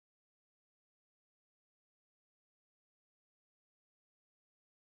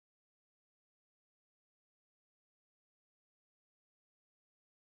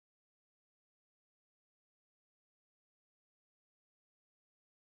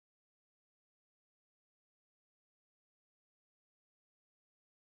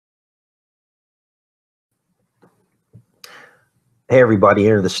Hey everybody,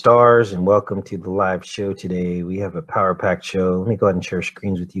 enter the stars and welcome to the live show today. We have a power-packed show. Let me go ahead and share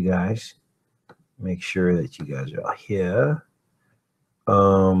screens with you guys. Make sure that you guys are all here.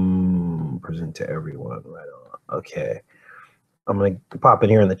 Present to everyone right on. Okay. I'm gonna pop in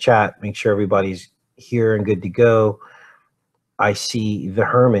here in the chat, make sure everybody's here and good to go. I see the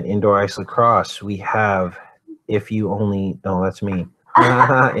Hermit indoor ice lacrosse. We have if you only that's me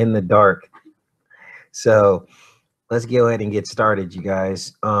in the dark. So let's go ahead and get started, you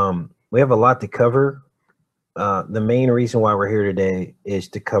guys. We have a lot to cover. The main reason why we're here today is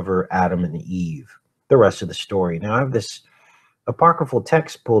to cover Adam and Eve, the rest of the story. Now, I have this apocryphal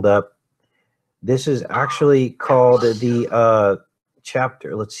text pulled up. This is actually called the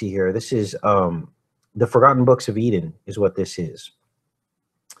chapter. Let's see here. This is the Forgotten Books of Eden is what this is.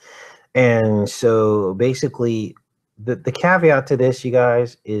 And so basically, the caveat to this, you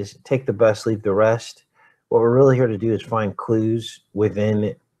guys, is take the best, leave the rest. What we're really here to do is find clues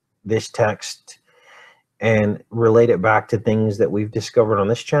within this text and relate it back to things that we've discovered on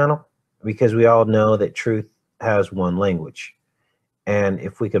this channel, because we all know that truth has one language. And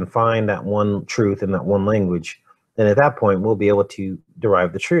if we can find that one truth in that one language, then at that point, we'll be able to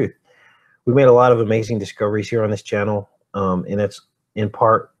derive the truth. We've made a lot of amazing discoveries here on this channel, and it's in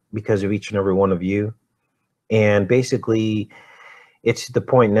part because of each and every one of you. And basically, it's the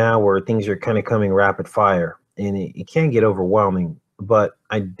point now where things are kind of coming rapid fire, and it can get overwhelming. But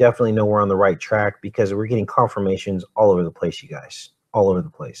I definitely know we're on the right track because we're getting confirmations all over the place, you guys, all over the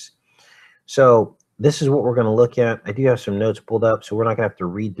place. So this is what we're going to look at. I do have some notes pulled up, so we're not going to have to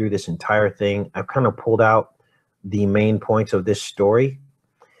read through this entire thing. I've kind of pulled out the main points of this story.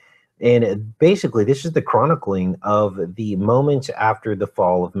 And basically, this is the chronicling of the moments after the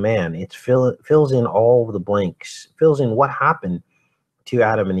fall of man. It fills in all of the blanks, fills in what happened to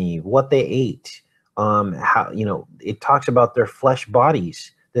Adam and Eve, what they ate, how, it talks about their flesh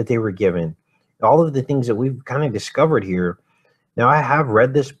bodies that they were given, all of the things that we've kind of discovered here. Now, I have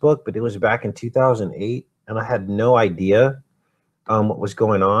read this book, but it was back in 2008, and I had no idea what was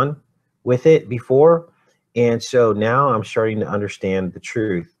going on with it before. And so now I'm starting to understand the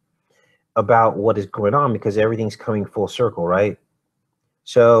truth about what is going on, because everything's coming full circle, right?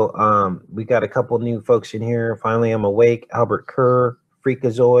 So we got a couple new folks in here. Finally, I'm awake. Albert Kerr,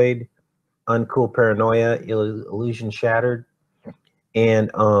 Freakazoid, Uncool Paranoia, Illusion Shattered. And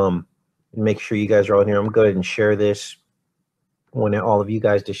make sure you guys are all here. I'm going to go ahead and share this. I want all of you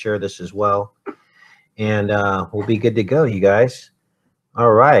guys to share this as well. And we'll be good to go, you guys.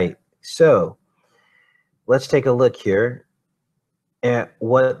 All right. So let's take a look here at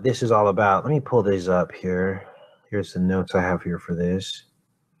what this is all about. Let me pull these up here. Here's the notes I have here for this.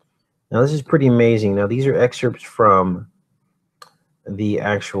 Now, this is pretty amazing. Now, these are excerpts from the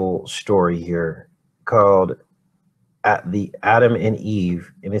actual story here called the Adam and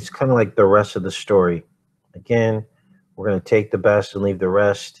Eve, and it's kind of like the rest of the story. Again, we're going to take the best and leave the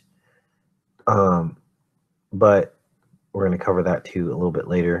rest, but we're going to cover that too a little bit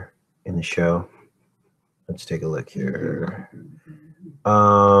later in the show. Let's take a look here.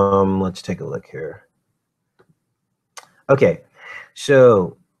 Let's take a look here. Okay,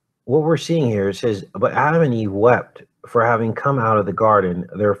 so what we're seeing here, it says, but Adam and Eve wept for having come out of the garden,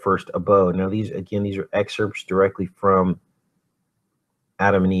 their first abode. Now, these are excerpts directly from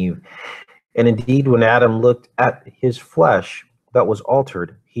Adam and Eve. And indeed, when Adam looked at his flesh that was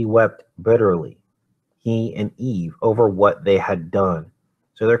altered, he wept bitterly, he and Eve, over what they had done.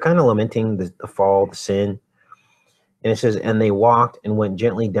 So they're kind of lamenting the fall, the sin. And it says, and they walked and went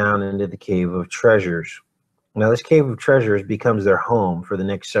gently down into the cave of treasures. Now, this cave of treasures becomes their home for the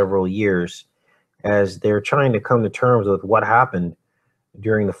next several years, as they're trying to come to terms with what happened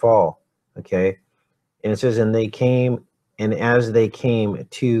during the fall. Okay. And it says, and they came, and as they came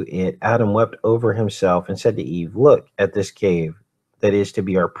to it, Adam wept over himself and said to Eve, look at this cave that is to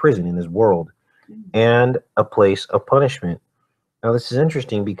be our prison in this world and a place of punishment. Now, this is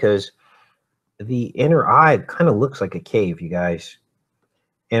interesting because the inner eye kind of looks like a cave, you guys.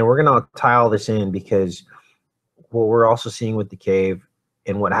 And we're going to tie all this in, because what we're also seeing with the cave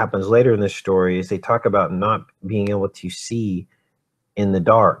and what happens later in this story is they talk about not being able to see in the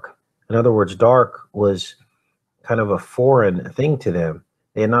dark. In other words, dark was kind of a foreign thing to them.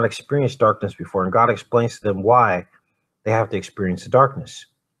 They had not experienced darkness before, and God explains to them why they have to experience the darkness.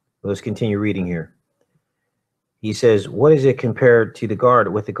 Let's continue reading here. He says, what is it compared to the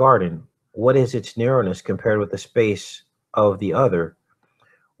garden with the garden? What is its narrowness compared with the space of the other?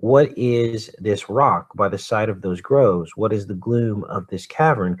 What is this rock by the side of those groves? What is the gloom of this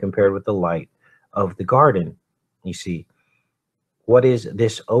cavern compared with the light of the garden? You see, What is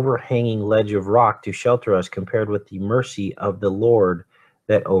this overhanging ledge of rock to shelter us compared with the mercy of the Lord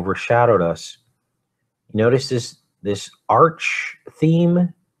that overshadowed us? Notice this arch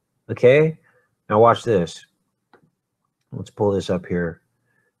theme. Okay, now watch this. Let's pull this up here,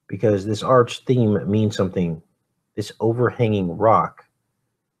 because this arch theme means something. This overhanging rock.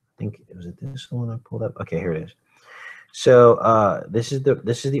 I think, was it this one I pulled up? Okay, here it is. So this is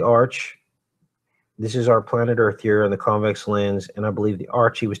the arch. This is our planet Earth here on the convex lens, and I believe the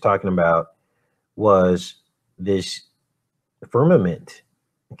arch he was talking about was this firmament,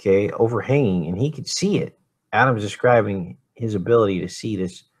 okay, overhanging, and he could see it. Adam's describing his ability to see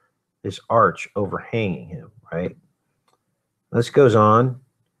this arch overhanging him, right? This goes on.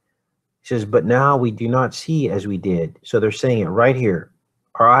 He says, but now we do not see as we did. So they're saying it right here.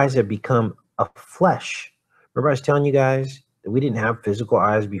 Our eyes have become a flesh. Remember I was telling you guys that we didn't have physical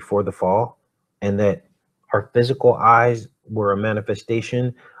eyes before the fall, and that our physical eyes were a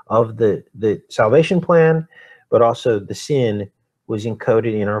manifestation of the salvation plan, but also the sin was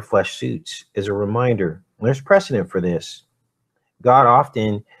encoded in our flesh suits as a reminder. And there's precedent for this. God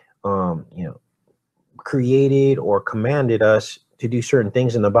often, created or commanded us to do certain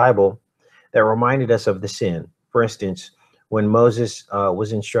things in the Bible that reminded us of the sin. For instance, when Moses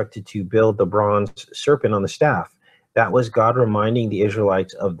was instructed to build the bronze serpent on the staff, that was God reminding the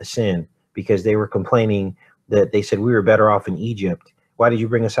Israelites of the sin, because they were complaining that they said, we were better off in Egypt. Why did you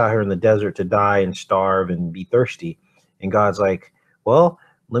bring us out here in the desert to die and starve and be thirsty? And God's like, well,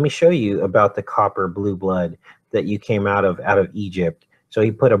 let me show you about the copper blue blood that you came out of Egypt. So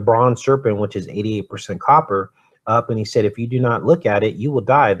he put a bronze serpent, which is 88% copper, up, and he said, if you do not look at it, you will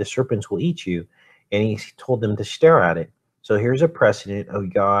die. The serpents will eat you. And he told them to stare at it. So here's a precedent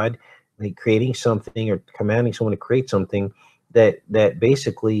of God creating something or commanding someone to create something that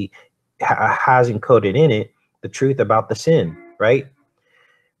basically has encoded in it the truth about the sin, right?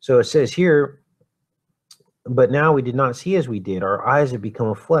 So it says here, but now we did not see as we did. Our eyes have become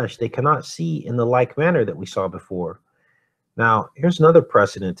a flesh. They cannot see in the like manner that we saw before. Now, here's another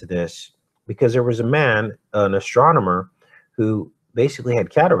precedent to this, because there was a man, an astronomer, who basically had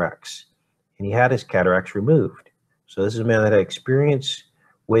cataracts, and he had his cataracts removed. So this is a man that had experience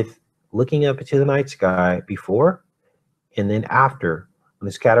with looking up into the night sky before and then after. When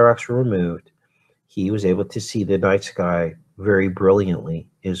his cataracts were removed, he was able to see the night sky very brilliantly,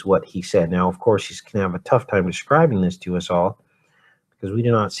 is what he said. Now, of course, he's going to have a tough time describing this to us all, because we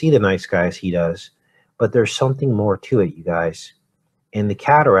do not see the night sky as he does. But there's something more to it, you guys. And the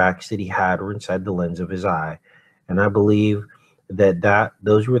cataracts that he had were inside the lens of his eye. And I believe that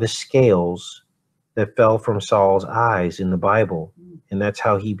those were the scales that fell from Saul's eyes in the Bible. And that's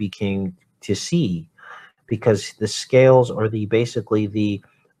how he became to see, because the scales are basically the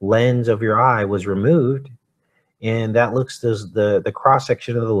lens of your eye was removed. And that looks, the cross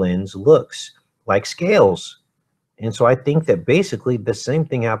section of the lens looks like scales. And so I think that basically the same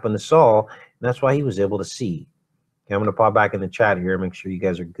thing happened to Saul, and that's why he was able to see. Okay, I'm going to pop back in the chat here, make sure you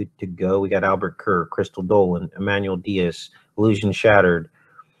guys are good to go. We got Albert Kerr, Crystal Dolan, Emmanuel Diaz, Illusion Shattered.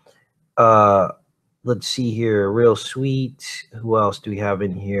 Let's see here, Real Sweet. Who else do we have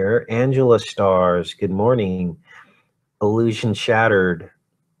in here? Angela Stars, good morning. Illusion Shattered.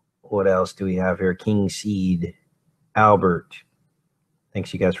 What else do we have here? King Seed, Albert.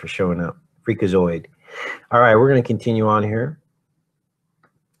 Thanks you guys for showing up. Freakazoid. All right, we're going to continue on here.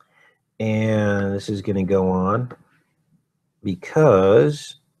 And this is going to go on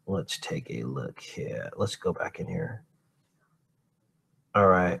because let's take a look here. Let's go back in here. All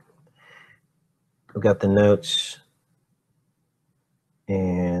right. We've got the notes.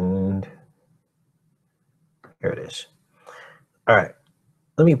 And here it is. All right.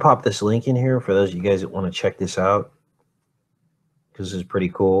 Let me pop this link in here for those of you guys that want to check this out, because this is pretty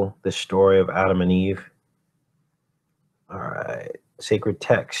cool. The story of Adam and Eve. All right. Sacred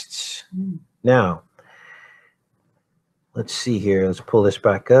texts. Now, let's see here. Let's pull this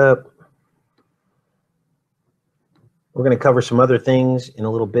back up. We're going to cover some other things in a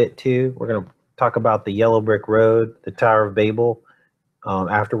little bit too. We're going to talk about the yellow brick road, the Tower of Babel,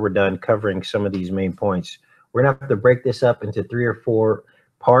 after we're done covering some of these main points. We're going to have to break this up into 3 or 4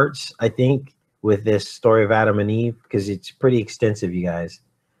 parts, I think, with this story of Adam and Eve, because it's pretty extensive, you guys.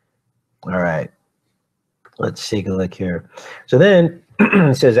 All right. Let's take a look here. So then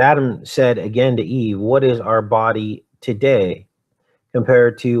it says, Adam said again to Eve, what is our body today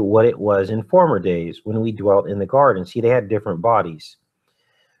compared to what it was in former days when we dwelt in the garden? See, they had different bodies.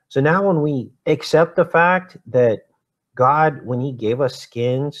 So now when we accept the fact that God, when he gave us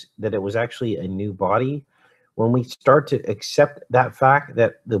skins, that it was actually a new body, when we start to accept that fact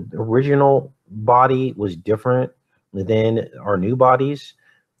that the original body was different then our new bodies,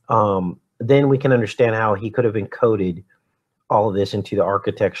 then we can understand how he could have encoded all of this into the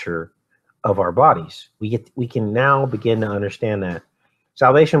architecture of our bodies. We can now begin to understand that.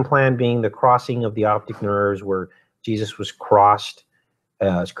 Salvation plan being the crossing of the optic nerves, where Jesus was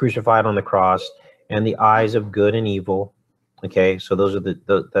was crucified on the cross, and the eyes of good and evil. Okay, so those are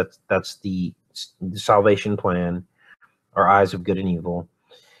that's the salvation plan, our eyes of good and evil,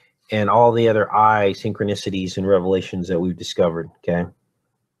 and all the other eye synchronicities and revelations that we've discovered. Okay,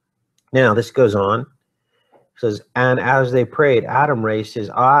 now this goes on. It says, and as they prayed, Adam raised his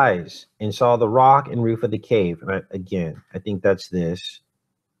eyes and saw the rock and roof of the cave. And again, I think that's this.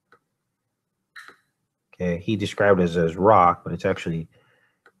 Okay, he described it as rock, but it's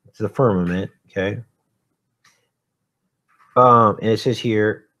the firmament. Okay, and it says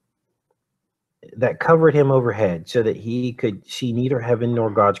here that covered him overhead, so that he could see neither heaven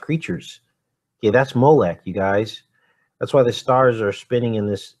nor God's creatures. Okay, that's Molech, you guys. That's why the stars are spinning in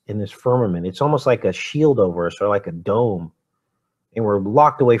this firmament. It's almost like a shield over us, or like a dome, and we're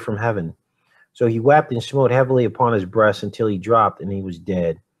locked away from heaven. So he wept and smote heavily upon his breast until he dropped, and he was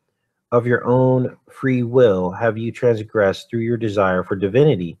dead. Of your own free will have you transgressed through your desire for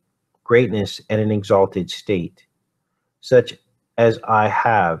divinity, greatness, and an exalted state, such as I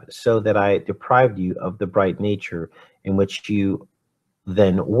have, so that I deprived you of the bright nature in which you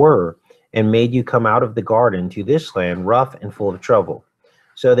then were, and made you come out of the garden to this land, rough and full of trouble.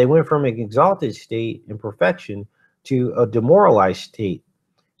 So they went from an exalted state in perfection to a demoralized state.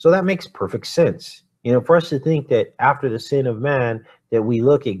 So that makes perfect sense. You know, for us to think that after the sin of man, that we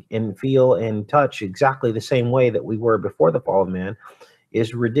look and feel and touch exactly the same way that we were before the fall of man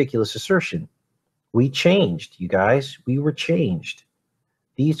is a ridiculous assertion. We changed, you guys. We were changed.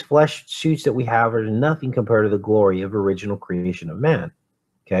 These flesh suits that we have are nothing compared to the glory of original creation of man.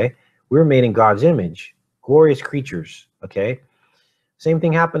 Okay, we were made in God's image, glorious creatures. Okay, same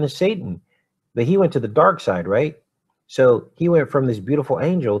thing happened to Satan, but he went to the dark side, right? So he went from this beautiful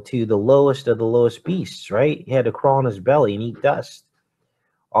angel to the lowest of the lowest beasts, right? He had to crawl on his belly and eat dust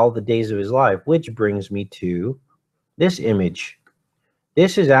all the days of his life, which brings me to this image.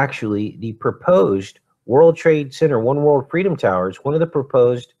 This is actually the proposed World Trade Center, One World Freedom Tower. It's one of the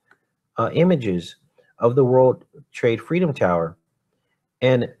proposed images of the World Trade Freedom Tower.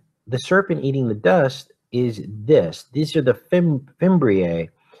 And the serpent eating the dust is this. These are the fimbriae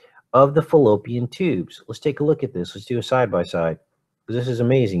of the fallopian tubes. Let's take a look at this. Let's do a side-by-side, because this is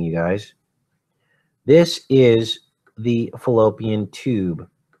amazing, you guys. This is the fallopian tube.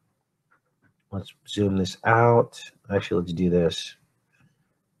 Let's zoom this out. Actually, let's do this.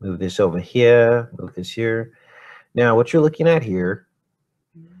 Move this over here. Move this here. Now, what you're looking at here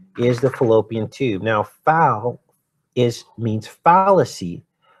is the fallopian tube. Now, means fallacy.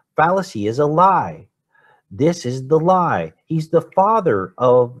 Fallacy is a lie. This is the lie. He's the father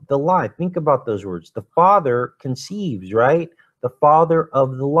of the lie. Think about those words. The father conceives, right? The father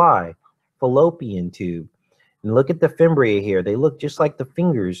of the lie. Fallopian tube. And look at the fimbriae here. They look just like the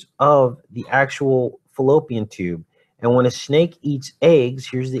fingers of the actual fallopian tube. And when a snake eats eggs,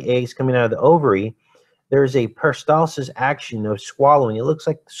 here's the eggs coming out of the ovary, there's a peristalsis action of swallowing. It looks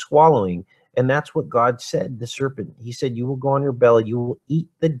like swallowing. And that's what God said, the serpent. He said, you will go on your belly. You will eat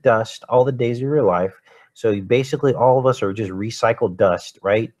the dust all the days of your life. So basically all of us are just recycled dust,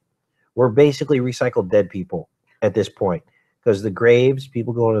 right? We're basically recycled dead people at this point, because the graves,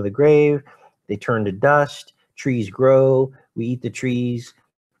 people go into the grave, they turn to dust, trees grow, we eat the trees,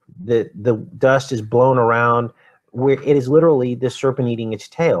 the dust is blown around, where it is literally the serpent eating its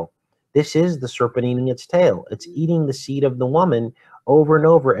tail. This is the serpent eating its tail. It's eating the seed of the woman over and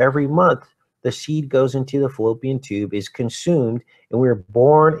over every month. The seed goes into the fallopian tube, is consumed, and we're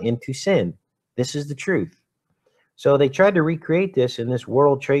born into sin. This is the truth. So they tried to recreate this in this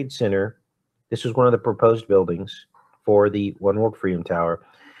World Trade Center. This was one of the proposed buildings for the One World Freedom Tower.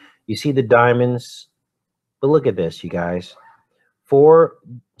 You see the diamonds, but look at this, you guys. 4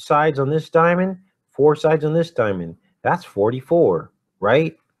 sides on this diamond, 4 sides on this diamond. That's 44,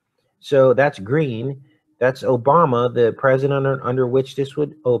 right? So that's green. That's Obama, the president under which this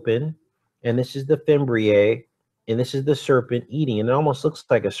would open. And this is the fimbriae, and this is the serpent eating. And it almost looks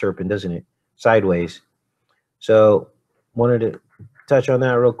like a serpent, doesn't it? Sideways. So wanted to touch on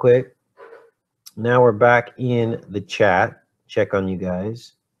that real quick. Now we're back in the chat. Check on you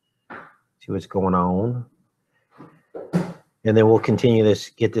guys. See what's going on. And then we'll continue this,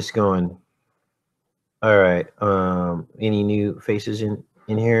 get this going. All right. Any new faces in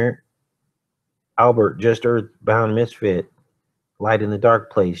here? Albert, just Earthbound Misfit. Light in the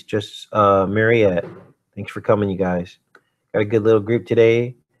Dark Place, just Mariette. Thanks for coming, you guys. Got a good little group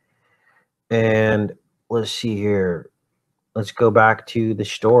today. And let's see here. Let's go back to the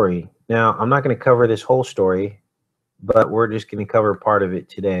story. Now, I'm not going to cover this whole story, but we're just going to cover part of it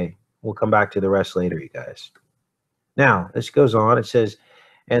today. We'll come back to the rest later, you guys. Now, this goes on. It says,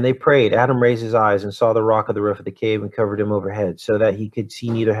 and they prayed. Adam raised his eyes and saw the rock of the roof of the cave and covered him overhead, so that he could see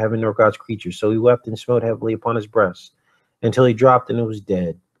neither heaven nor God's creatures. So he wept and smote heavily upon his breast until he dropped and was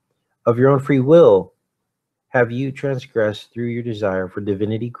dead. Of your own free will have you transgressed through your desire for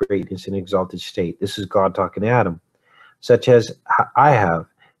divinity, greatness, and exalted state. This is God talking to Adam. Such as I have,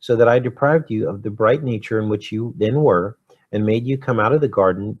 so that I deprived you of the bright nature in which you then were, and made you come out of the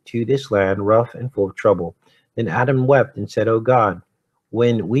garden to this land rough and full of trouble. Then Adam wept and said, O God,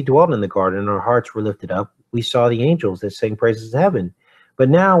 when we dwelt in the garden and our hearts were lifted up, we saw the angels that sang praises to heaven. But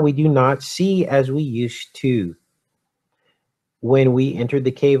now we do not see as we used to. When we entered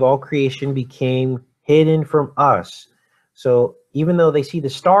the cave, all creation became hidden from us. So even though they see the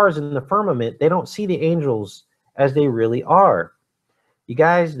stars in the firmament, they don't see the angels as they really are. You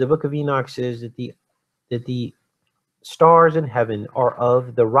guys, the book of Enoch says that the stars in heaven are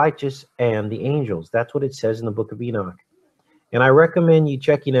of the righteous and the angels. That's what it says in the book of Enoch. And I recommend you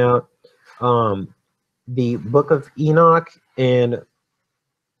checking out the book of Enoch and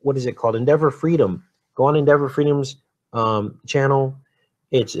what is it called? Endeavor Freedom. Go on Endeavor Freedom's channel.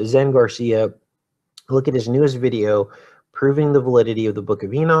 It's Zen Garcia. Look at his newest video proving the validity of the book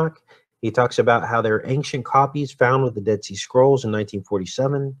of Enoch. He talks about how there are ancient copies found with the Dead Sea Scrolls in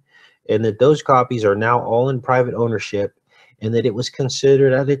 1947, and that those copies are now all in private ownership, and that it was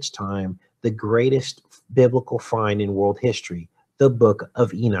considered at its time the greatest biblical find in world history, the book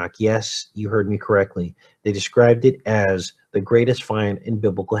of Enoch. Yes, you heard me correctly. They described it as the greatest find in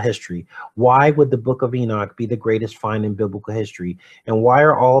biblical history. Why would the book of Enoch be the greatest find in biblical history? And why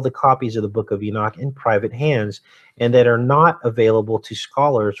are all the copies of the book of Enoch in private hands and that are not available to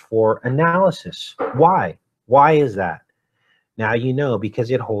scholars for analysis? Why? Why is that? Now you know, because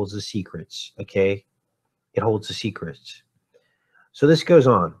it holds the secrets, okay? It holds the secrets. So this goes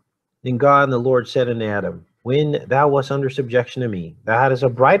on. Then God and the Lord said unto Adam, when thou wast under subjection to me, thou hadst a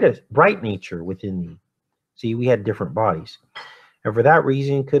bright nature within thee. See, we had different bodies. And for that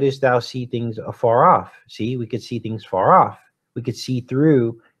reason couldst thou see things afar off. See, we could see things far off. We could see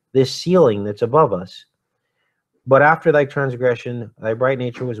through this ceiling that's above us. But after thy transgression, thy bright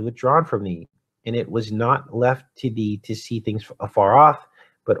nature was withdrawn from thee, and it was not left to thee to see things afar off,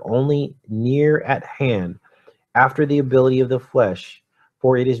 but only near at hand, after the ability of the flesh,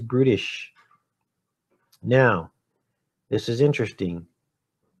 for it is brutish. Now, this is interesting,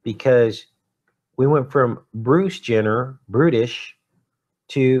 because we went from Bruce Jenner, brutish,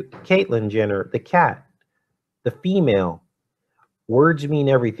 to Caitlyn Jenner, the cat, the female. Words mean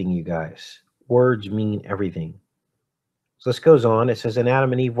everything, you guys. Words mean everything. So this goes on. It says, and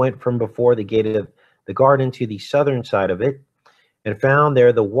Adam and Eve went from before the gate of the garden to the southern side of it, and found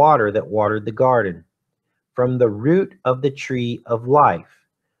there the water that watered the garden, from the root of the tree of life.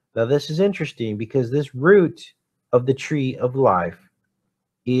 Now this is interesting, because this root of the tree of life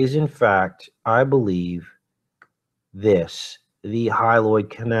is, in fact, I believe, this, the hyaloid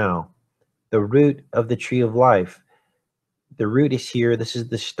canal, the root of the tree of life. The root is here. This is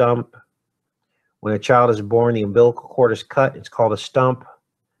the stump. When a child is born, the umbilical cord is cut. It's called a stump.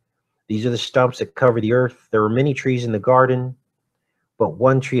 These are the stumps that cover the earth. There were many trees in the garden, but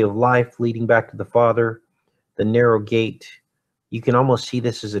one tree of life leading back to the Father, the narrow gate. You can almost see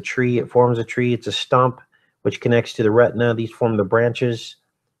this as a tree. It forms a tree. It's a stump which connects to the retina. These form the branches.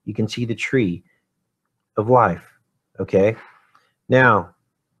 You can see the tree of life. Okay. Now,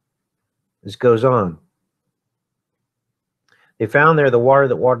 this goes on. They found there the water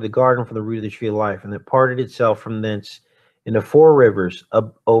that watered the garden from the root of the tree of life, and that parted itself from thence into 4 rivers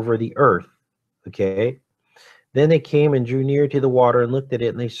up over the earth. Okay. Then they came and drew near to the water and looked at it,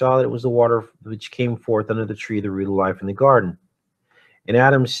 and they saw that it was the water which came forth under the tree, the root of life in the garden. And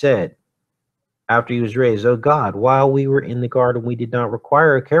Adam said, after he was raised, O God, while we were in the garden, we did not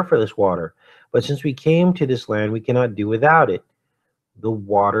require or care for this water. But since we came to this land, we cannot do without it. The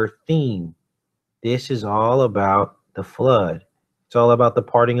water theme. This is all about the flood. It's all about the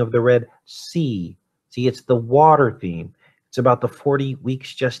parting of the Red Sea. See, it's the water theme. It's about the 40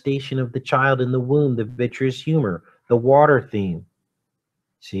 weeks gestation of the child in the womb, the vitreous humor, the water theme.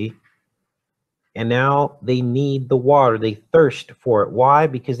 See? And now they need the water. They thirst for it. Why?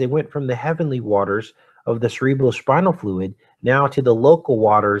 Because they went from the heavenly waters of the cerebrospinal fluid now to the local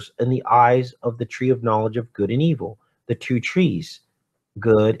waters in the eyes of the tree of knowledge of good and evil. The 2 trees,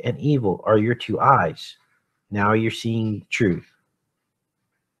 good and evil, are your 2 eyes. Now you're seeing truth.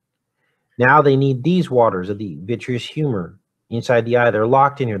 Now they need these waters of the vitreous humor inside the eye. They're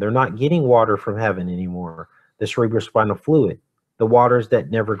locked in here. They're not getting water from heaven anymore. The cerebrospinal fluid, the waters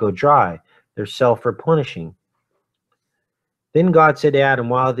that never go dry. They're self-replenishing. Then God said to Adam,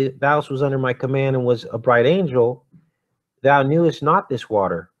 while thou was under my command and was a bright angel, thou knewest not this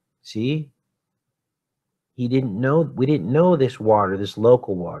water. See? We didn't know this water, this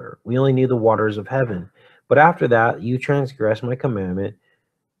local water. We only knew the waters of heaven. But after that, you transgressed my commandment,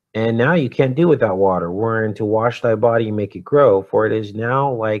 and now you can't do without water, wherein to wash thy body and make it grow, for it is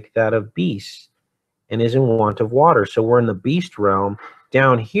now like that of beasts, and is in want of water. So we're in the beast realm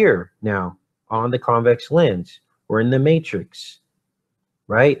down here now on the convex lens. We're in the matrix,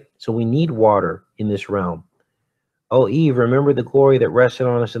 right? So we need water in this realm. O Eve, remember the glory that rested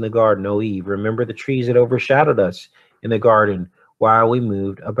on us in the garden. O Eve, remember the trees that overshadowed us in the garden while we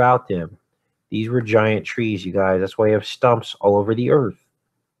moved about them. These were giant trees, you guys. That's why you have stumps all over the earth.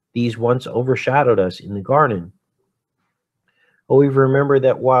 These once overshadowed us in the garden. O Eve, remember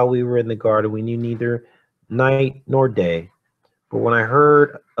that while we were in the garden, we knew neither night nor day. But when I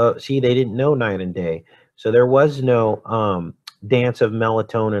heard, see, they didn't know night and day. So there was no dance of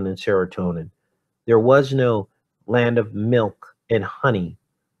melatonin and serotonin. There was no land of milk and honey,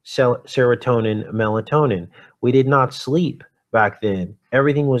 serotonin, melatonin. We did not sleep back then.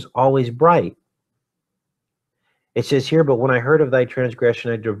 Everything was always bright. It says here, but when I heard of thy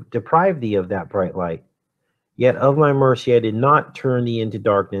transgression, I deprived thee of that bright light. Yet of my mercy I did not turn thee into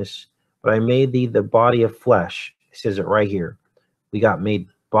darkness, but I made thee the body of flesh. It says it right here. We got made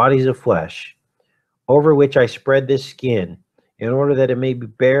bodies of flesh, over which I spread this skin, in order that it may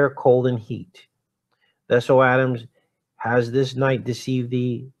bear cold and heat. Thus, O Adam, has this night deceived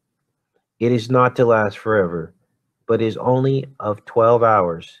thee? It is not to last forever, but is only of 12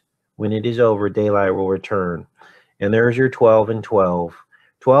 hours. When it is over, daylight will return. And there's your 12 and 12.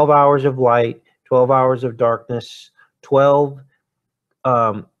 12 hours of light, 12 hours of darkness, 12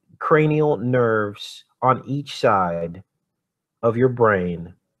 cranial nerves on each side of your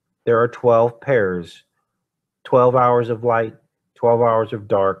brain. There are 12 pairs, 12 hours of light, 12 hours of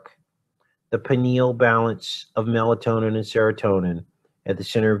dark. The pineal balance of melatonin and serotonin at the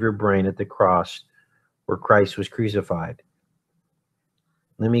center of your brain at the cross where Christ was crucified.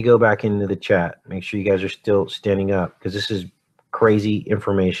 Let me go back into the chat. Make sure you guys are still standing up because this is crazy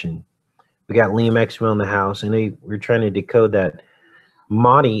information. We got Liam Exwell in the house. I know we're trying to decode that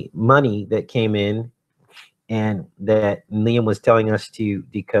money that came in and that Liam was telling us to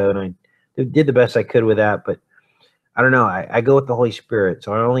decode. I did the best I could with that, but I don't know. I go with the Holy Spirit,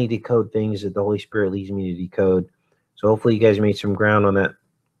 so I only decode things that the Holy Spirit leads me to decode. So hopefully you guys made some ground on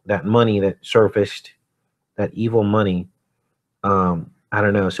that money that surfaced, that evil money. I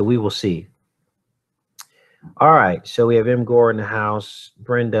don't know. So we will see. All right. So we have M. Gore in the house.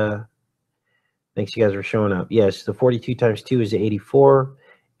 Brenda, thanks you guys for showing up. Yes, the 42 times 2 is the 84,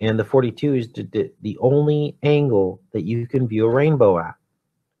 and the 42 is the only angle that you can view a rainbow at.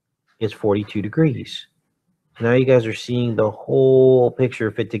 It's 42 degrees. Now you guys are seeing the whole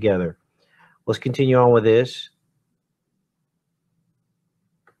picture fit together. Let's continue on with this.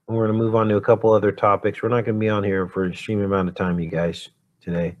 And we're going to move on to a couple other topics. We're not going to be on here for an extreme amount of time, you guys,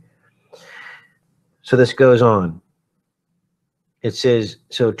 today. So this goes on. It says,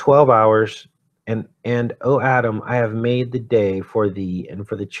 so 12 hours, and O Adam, I have made the day for thee and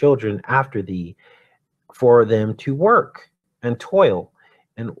for the children after thee, for them to work and toil.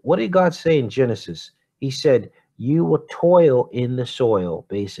 And what did God say in Genesis? He said, you will toil in the soil,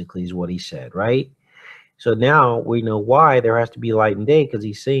 basically is what he said, right? So now we know why there has to be light and day, because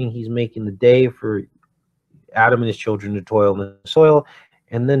he's saying he's making the day for Adam and his children to toil in the soil,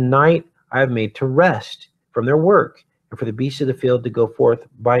 and the night I have made to rest from their work, and for the beasts of the field to go forth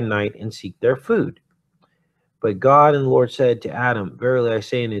by night and seek their food. But God and the Lord said to Adam, verily I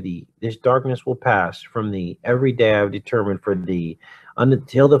say unto thee, this darkness will pass from thee every day I have determined for thee,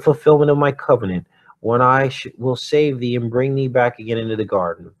 until the fulfillment of my covenant, when I will save thee and bring thee back again into the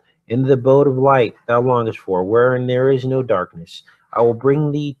garden, into the abode of light thou longest for, wherein there is no darkness. I will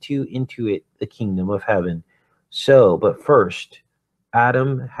bring thee into it the kingdom of heaven. So, but first,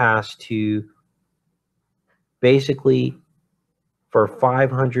 Adam has to basically, for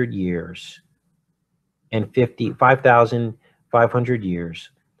 500 years and 5,500 years,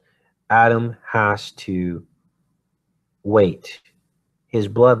 Adam has to wait. His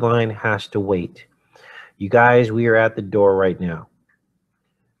bloodline has to wait. You guys, we are at the door right now.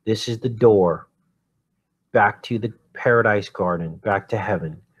 This is the door back to the paradise garden, back to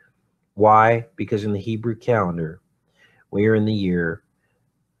heaven. Why? Because in the Hebrew calendar, we are in the year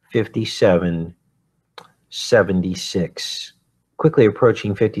 5776, quickly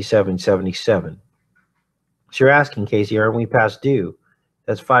approaching 5777. So you're asking, Casey, aren't we past due?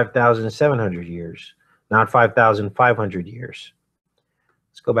 That's 5,700 years, not 5,500 years.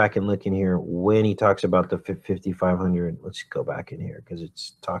 Let's go back and look in here when he talks about the 5,500. Let's go back in here because it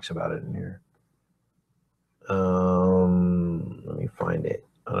talks about it in here. Let me find it.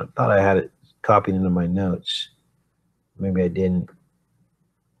 I thought I had it copied into my notes. Maybe I didn't,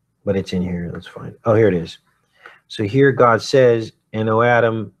 but it's in here. Let's find it. Oh, here it is. So here God says, and O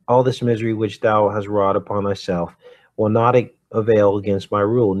Adam, all this misery which thou hast wrought upon thyself will not avail against my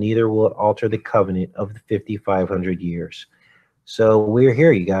rule, neither will it alter the covenant of the 5,500 years. So we're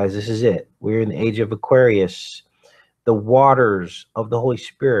here, you guys. This is it. We're in the age of Aquarius. The waters of the Holy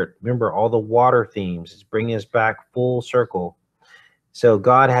Spirit. Remember, all the water themes. It's bringing us back full circle. So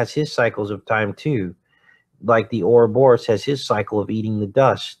God has his cycles of time too. Like the Ouroboros has his cycle of eating the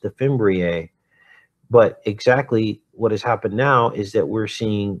dust, the Fimbriae. But exactly what has happened now is that we're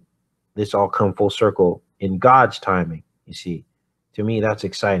seeing this all come full circle in God's timing, you see. To me, that's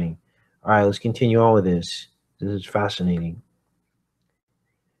exciting. All right, let's continue on with this. This is fascinating.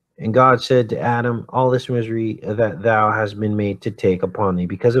 And God said to Adam, all this misery that thou hast been made to take upon thee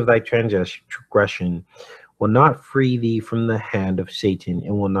because of thy transgression will not free thee from the hand of Satan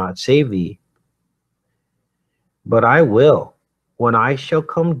and will not save thee. But I will, when I shall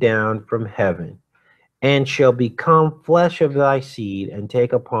come down from heaven and shall become flesh of thy seed and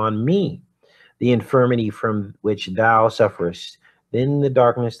take upon me the infirmity from which thou sufferest. Then the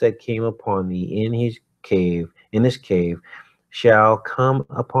darkness that came upon thee in this cave, shall come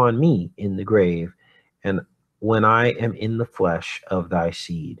upon me in the grave, and when I am in the flesh of thy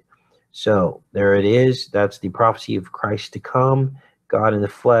seed. So there it is. That's the prophecy of Christ to come, God in the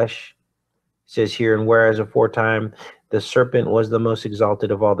flesh. It says here, and whereas aforetime the serpent was the most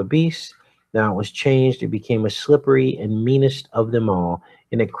exalted of all the beasts, now it was changed, it became a slippery and meanest of them all,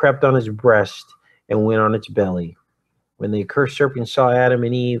 and it crept on his breast and went on its belly. When the accursed serpent saw Adam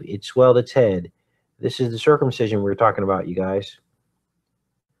and Eve, it swelled its head. This is the circumcision we were talking about, you guys.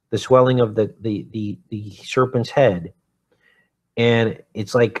 The swelling of the serpent's head. And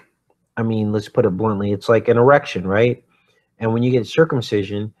it's like, I mean, let's put it bluntly, it's like an erection, right? And when you get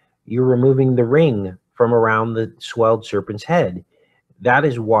circumcision, you're removing the ring from around the swelled serpent's head. That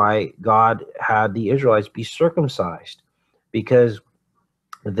is why God had the Israelites be circumcised, because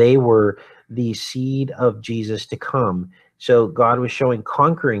they were the seed of Jesus to come. So God was showing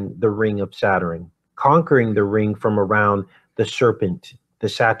conquering the ring of Saturn, conquering the ring from around the serpent, the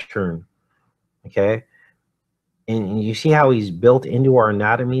Saturn. Okay. And you see how he's built into our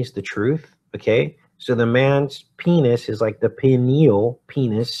anatomies, the truth. Okay. So the man's penis is like the pineal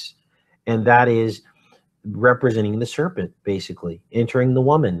penis, and that is representing the serpent, basically entering the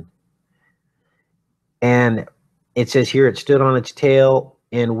woman. And it says here, it stood on its tail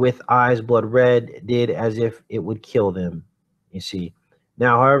and with eyes blood red did as if it would kill them. You see.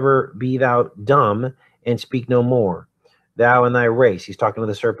 Now, however, be thou dumb and speak no more, thou and thy race. He's talking to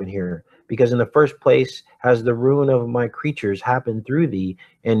the serpent here. Because in the first place has the ruin of my creatures happened through thee,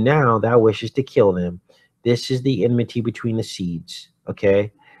 and now thou wishes to kill them. This is the enmity between the seeds.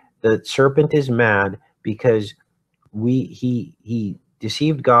 Okay. The serpent is mad because he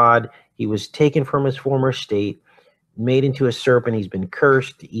deceived God. He was taken from his former state, made into a serpent. He's been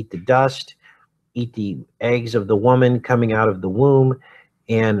cursed to eat the dust, eat the eggs of the woman coming out of the womb,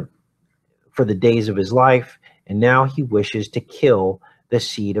 and for the days of his life. And now he wishes to kill the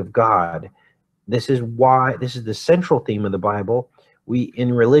seed of God. This is why this is the central theme of the Bible. We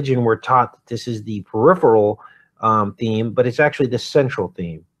in religion we're taught that this is the peripheral theme, but it's actually the central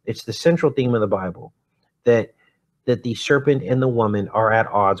theme. It's the central theme of the Bible, that the serpent and the woman are at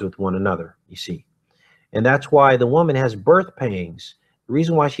odds with one another, you see. And that's why the woman has birth pangs. The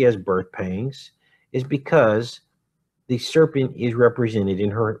reason why she has birth pangs is because the serpent is represented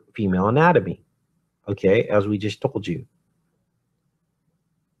in her female anatomy. Okay, as we just told you.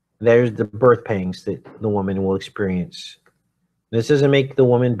 There's the birth pangs that the woman will experience. This doesn't make the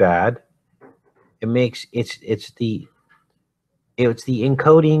woman bad. It makes it's the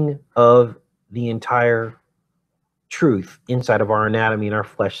encoding of the entire truth inside of our anatomy and our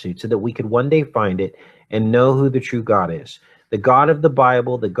flesh suit, so that we could one day find it and know who the true God is. The God of the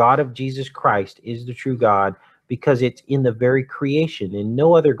Bible, the God of Jesus Christ, is the true God, because it's in the very creation, and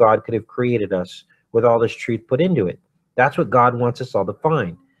no other God could have created us with all this truth put into it. That's what God wants us all to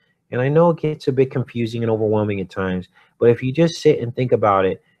find. And I know it gets a bit confusing and overwhelming at times, but if you just sit and think about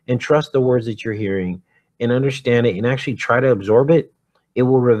it and trust the words that you're hearing and understand it and actually try to absorb it, it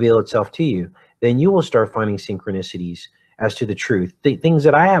will reveal itself to you. Then you will start finding synchronicities as to the truth, things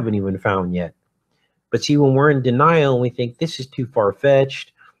that I haven't even found yet. But see, when we're in denial and we think this is too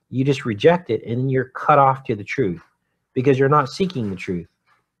far-fetched, You just reject it, and then you're cut off to the truth because you're not seeking the truth.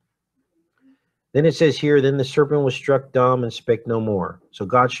 Then it says here, then the serpent was struck dumb and spake no more. So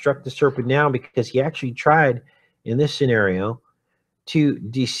God struck the serpent down because he actually tried in this scenario to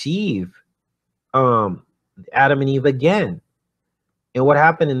deceive Adam and Eve again. And what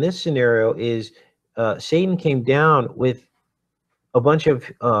happened in this scenario is Satan came down with a bunch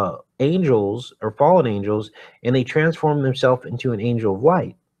of angels or fallen angels, and they transformed themselves into an angel of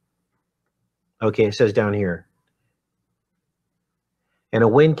light. Okay, it says down here. And a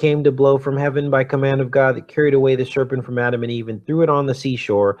wind came to blow from heaven by command of God that carried away the serpent from Adam and Eve and threw it on the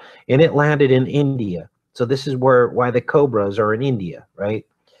seashore, and it landed in India. So this is why the cobras are in India, right?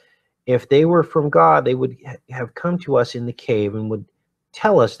 If they were from God, they would have come to us in the cave and would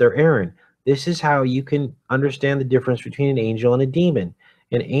tell us their errand. This is how you can understand the difference between an angel and a demon.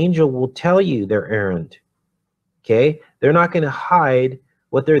 An angel will tell you their errand, okay? They're not going to hide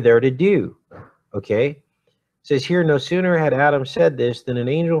what they're there to do, okay? It says here, no sooner had Adam said this than an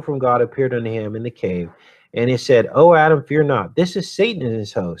angel from God appeared unto him in the cave. And he said, "O Adam, fear not. This is Satan and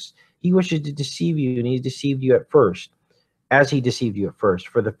his host. He wishes to deceive you, and he deceived you at first, as he deceived you at first.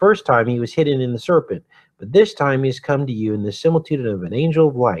 For the first time he was hidden in the serpent, but this time he has come to you in the similitude of an angel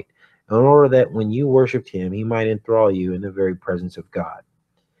of light, in order that when you worshipped him, he might enthrall you in the very presence of God."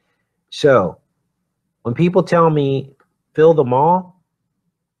 So when people tell me, fill them all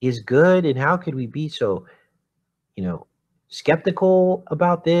is good, and how could we be so skeptical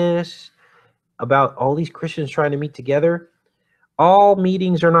about this, about all these Christians trying to meet together? All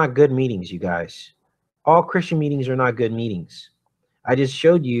meetings are not good meetings, you guys. All Christian meetings are not good meetings. I just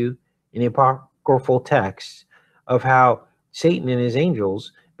showed you in apocryphal texts of how Satan and his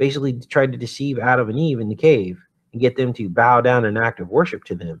angels basically tried to deceive Adam and Eve in the cave and get them to bow down in act of worship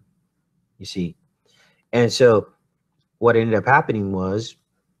to them, you see. And so what ended up happening was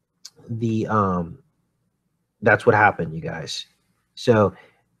that's what happened, you guys. So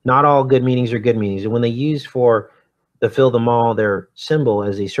not all good meetings are good meetings. And when they use for the fill them all their symbol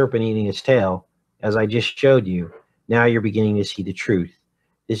as a serpent eating its tail, as I just showed you, now you're beginning to see the truth.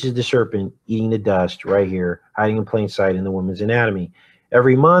 This is the serpent eating the dust right here, hiding in plain sight in the woman's anatomy.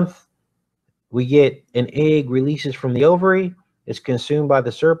 Every month, we get an egg releases from the ovary. It's consumed by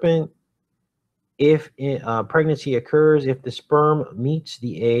the serpent. If pregnancy occurs, if the sperm meets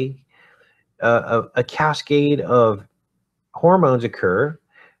the egg, a cascade of hormones occur.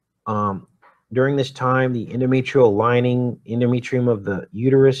 During this time, the endometrium of the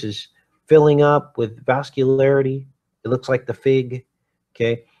uterus is filling up with vascularity. It looks like the fig,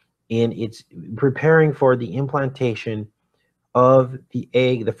 okay? And it's preparing for the implantation of the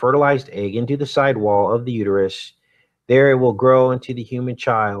egg, the fertilized egg, into the sidewall of the uterus. There it will grow into the human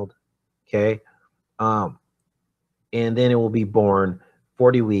child, okay? And then it will be born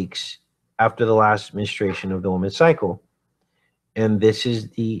 40 weeks after the last menstruation of the woman's cycle. And this is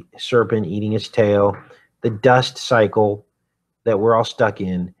the serpent eating its tail, the dust cycle that we're all stuck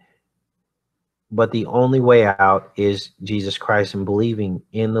in. But the only way out is Jesus Christ and believing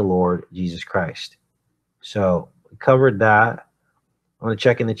in the Lord Jesus Christ. So we covered that. I want to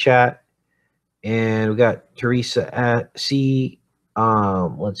check in the chat. And we got Teresa at C.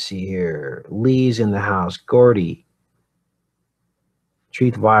 Let's see here. Lee's in the house. Gordy.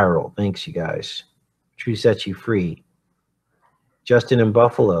 Truth Viral. Thanks, you guys. Truth sets you free. Justin in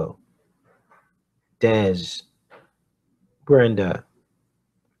Buffalo. Dez. Brenda.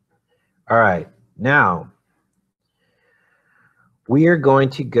 All right. Now, we are going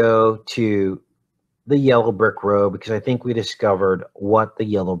to go to the Yellow Brick Road because I think we discovered what the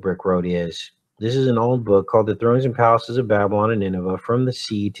Yellow Brick Road is. This is an old book called The Thrones and Palaces of Babylon and Nineveh, From the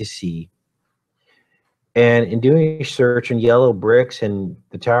Sea to Sea. And in doing research on yellow bricks and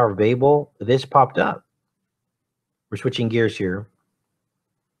the Tower of Babel, this popped up. We're switching gears here.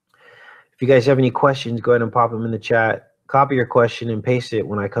 If you guys have any questions, go ahead and pop them in the chat. Copy your question and paste it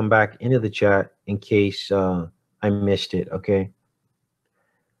when I come back into the chat in case I missed it, okay? It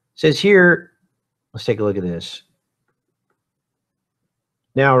says here, let's take a look at this.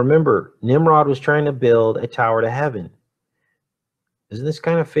 Now, remember, Nimrod was trying to build a tower to heaven. Doesn't this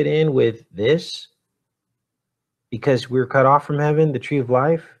kind of fit in with this? Because we were cut off from heaven, the tree of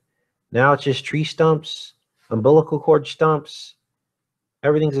life. Now it's just tree stumps, umbilical cord stumps.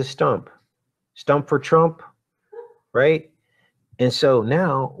 Everything's a stump. Stump for Trump, right? And so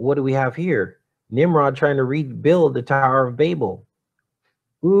now, what do we have here? Nimrod trying to rebuild the Tower of Babel.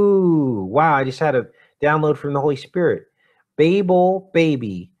 Ooh, wow, I just had a download from the Holy Spirit. Babel,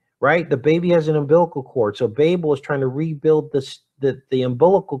 baby, right? The baby has an umbilical cord. So Babel is trying to rebuild the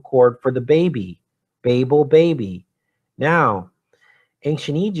umbilical cord for the baby. Babel, baby. Now,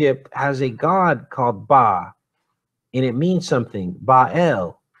 Ancient Egypt has a god called Ba, and it means something.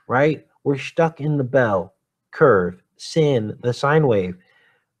 Baal, right? We're stuck in the bell curve, sin, the sine wave.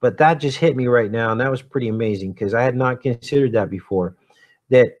 But that just hit me right now, and that was pretty amazing because I had not considered that before.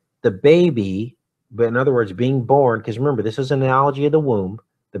 That the baby, but in other words, being born, because remember, this is an analogy of the womb.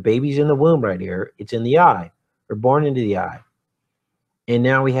 The baby's in the womb right here. It's in the eye. We're born into the eye. And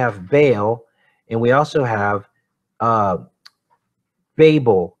now we have Baal, and we also have uh,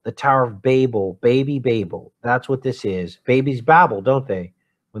 Babel, the Tower of Babel, baby Babel. That's what this is. Babies babble, don't they?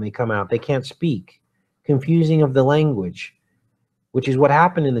 When they come out, they can't speak. Confusing of the language, which is what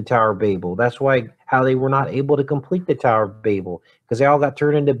happened in the Tower of Babel. That's why how they were not able to complete the Tower of Babel, because they all got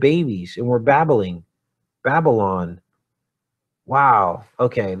turned into babies and were babbling. Babylon. Wow.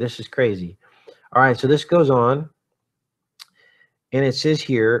 Okay, this is crazy. All right, so this goes on, and it says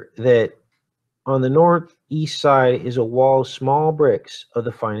here that on the northeast side is a wall of small bricks of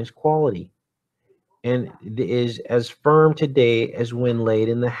the finest quality, and is as firm today as when laid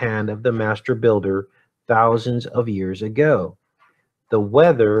in the hand of the master builder thousands of years ago. The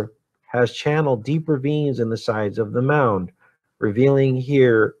weather has channeled deep ravines in the sides of the mound, revealing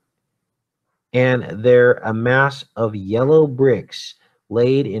here and there a mass of yellow bricks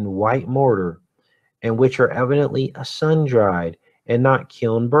laid in white mortar, and which are evidently sun-dried and not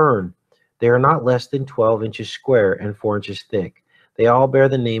kiln-burned. They are not less than 12 inches square and 4 inches thick. They all bear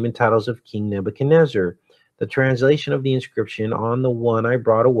the name and titles of King Nebuchadnezzar. The translation of the inscription on the one I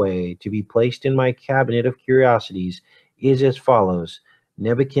brought away to be placed in my cabinet of curiosities is as follows: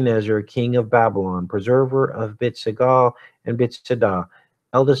 Nebuchadnezzar, king of Babylon, preserver of Bit-Sagal and Bit-Sadah,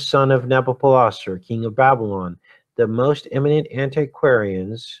 eldest son of Nabopolassar, king of Babylon. The most eminent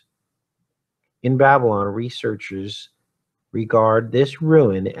antiquarians in Babylon, researchers regard this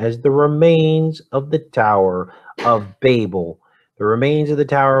ruin as the remains of the Tower of Babel. The remains of the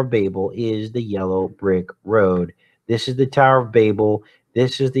Tower of Babel is the yellow brick road. This is the Tower of Babel.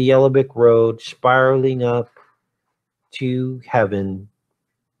 This is the yellow brick road spiraling up to heaven.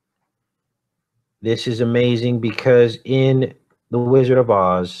 This is amazing because in The Wizard of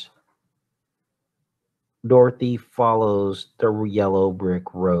Oz, Dorothy follows the yellow brick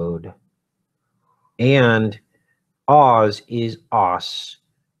road. And Oz is os,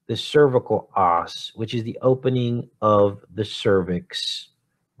 the cervical os, which is the opening of the cervix.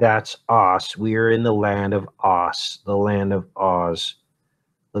 That's Os. We are in the land of Os, the land of Oz.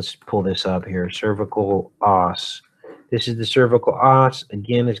 Let's pull this up here. Cervical os. This is the cervical os.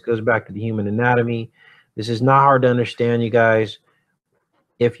 Again, this goes back to the human anatomy. This is not hard to understand, you guys,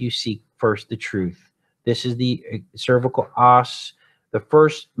 if you seek first the truth. This is the cervical os. The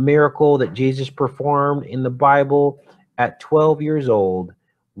first miracle that Jesus performed in the Bible at 12 years old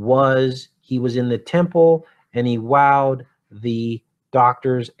was he was in the temple and he wowed the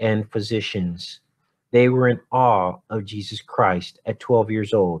doctors and physicians. They were in awe of Jesus Christ at 12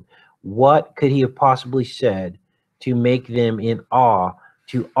 years old. What could he have possibly said to make them in awe,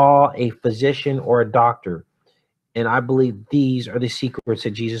 to awe a physician or a doctor? And I believe these are the secrets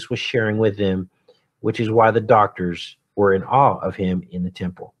that Jesus was sharing with them, which is why the doctors were in awe of him in the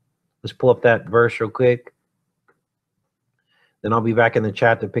temple. Let's pull up that verse real quick. Then I'll be back in the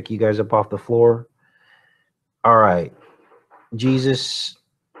chat to pick you guys up off the floor. All right. Jesus,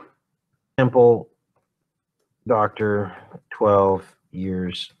 temple, doctor, 12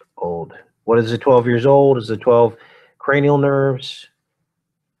 years old. What is it, 12 years old? Is it 12 cranial nerves?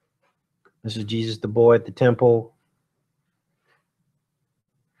 This is Jesus, the boy at the temple.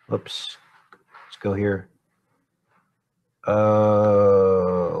 Oops. Let's go here.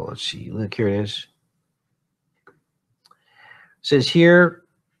 Let's see. Look, here it is. It says here,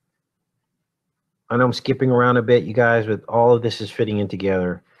 I know I'm skipping around a bit, you guys, but all of this is fitting in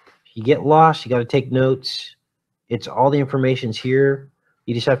together. If you get lost, you got to take notes. It's all the information's here.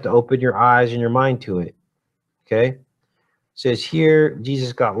 You just have to open your eyes and your mind to it. Okay? It says here,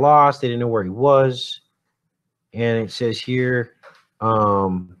 Jesus got lost. They didn't know where he was. And it says here,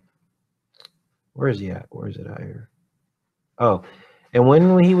 where is he at? Where is it out here? Oh, and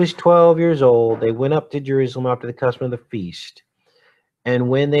when he was 12 years old, they went up to Jerusalem after the custom of the feast. And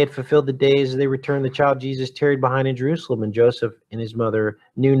when they had fulfilled the days, they returned. The child Jesus tarried behind in Jerusalem, and Joseph and his mother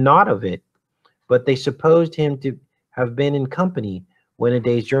knew not of it. But they supposed him to have been in company when a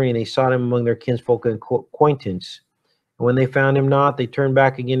day's journey. They sought him among their kinsfolk and acquaintance. And when they found him not, they turned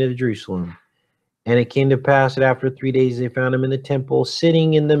back again to Jerusalem. And it came to pass that after 3 days they found him in the temple,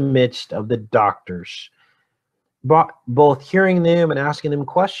 sitting in the midst of the doctors, both hearing them and asking them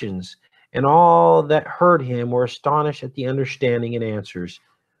questions. And all that heard him were astonished at the understanding and answers.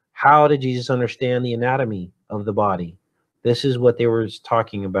 How did Jesus understand the anatomy of the body? This is what they were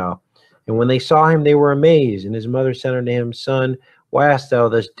talking about. And when they saw him, they were amazed. And his mother said unto him, Son, why hast thou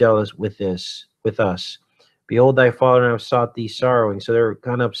thus dealt with us? Behold, thy father and I have sought thee sorrowing. So they were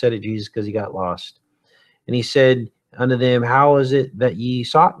kind of upset at Jesus because he got lost. And he said unto them, How is it that ye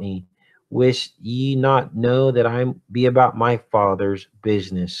sought me? Wish ye not know that I be about my Father's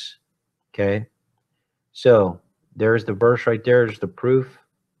business? Okay. So there's the verse right there. There's the proof.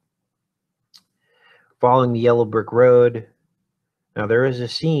 Following the yellow brick road. Now there is a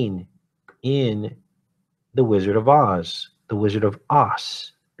scene in The Wizard of Oz, the Wizard of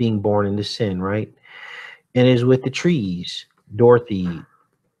Oz being born into sin, right? And it is with the trees. Dorothy,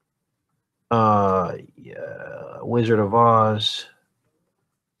 Wizard of Oz.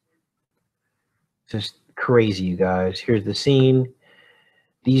 Just crazy, you guys. Here's the scene.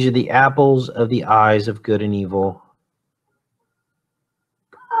 These are the apples of the eyes of good and evil.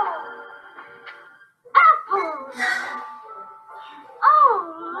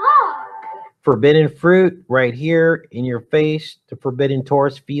 Forbidden fruit right here in your face. The forbidden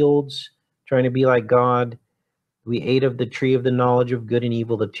Taurus fields, trying to be like God. We ate of the tree of the knowledge of good and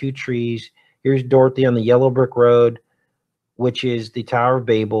evil, the two trees. Here's Dorothy on the yellow brick road, which is the Tower of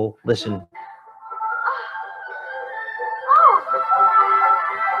Babel. Listen.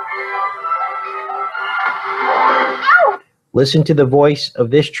 Listen to the voice of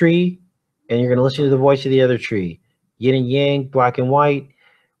this tree, and you're going to listen to the voice of the other tree. Yin and yang, black and white,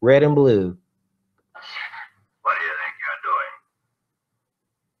 red and blue. What do you think you're doing?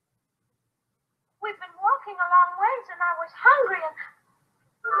 We've been walking a long ways, and I was hungry.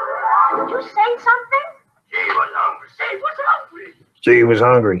 And did you say something? She was hungry. She was hungry. She was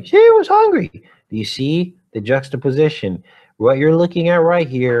hungry. She was hungry. Do you see the juxtaposition? What you're looking at right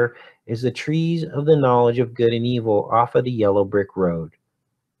here is the trees of the knowledge of good and evil off of the yellow brick road,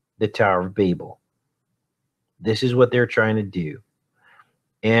 the Tower of Babel. This is what they're trying to do.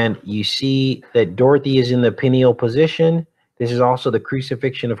 And you see that Dorothy is in the pineal position. This is also the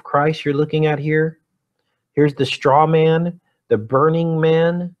crucifixion of Christ you're looking at here. Here's the straw man, the burning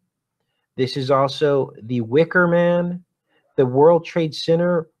man. This is also the wicker man. The World Trade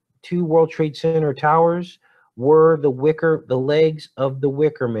Center, 2 World Trade Center towers were the legs of the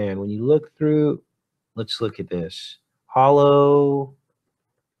wicker man. When you look through, let's look at this. Hollow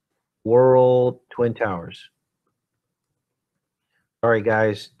World Twin Towers. Sorry,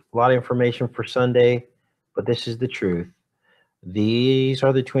 guys, a lot of information for Sunday, but this is the truth. These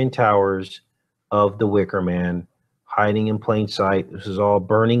are the twin towers of the wicker man, hiding in plain sight. This is all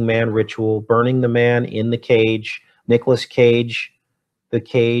Burning Man ritual, burning the man in the cage. Nicolas Cage, the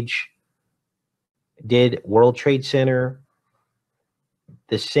Cage, did World Trade Center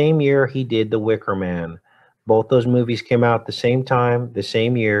the same year he did The Wicker Man. Both those movies came out at the same time, the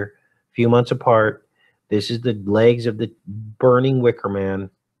same year, a few months apart. This is the legs of the burning wicker man.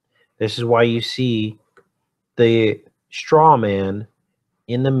 This is why you see the straw man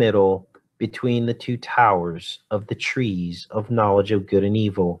in the middle between the 2 towers of the trees of knowledge of good and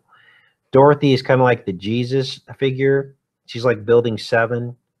evil. Dorothy is kind of like the Jesus figure. She's like building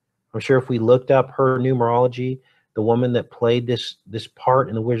 7. I'm sure if we looked up her numerology, the woman that played this part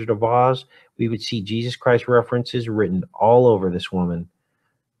in The Wizard of Oz, we would see Jesus Christ references written all over this woman.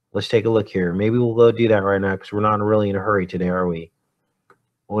 Let's take a look here. Maybe we'll go do that right now because we're not really in a hurry today, are we?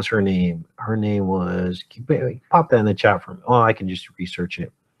 What's her name? Her name was, pop that in the chat for me. Oh, I can just research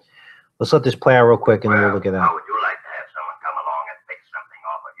it. Let's let this play out real quick and then we'll look at that. How would you like to have someone come along and fix something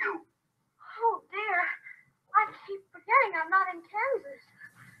off of you? Oh, dear. I keep forgetting I'm not in Kansas.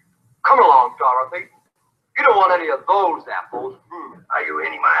 Come along, Dorothy. You don't want any of those apples. Are you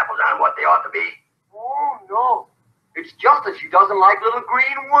hitting my apples on what they ought to be? Oh, no. It's just that she doesn't like little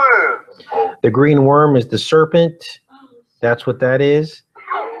green worms. Oh, The green worm is the serpent. That's what that is.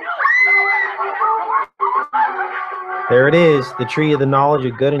 There it is, the tree of the knowledge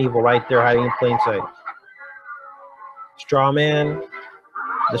of good and evil right there hiding in plain sight. Straw man.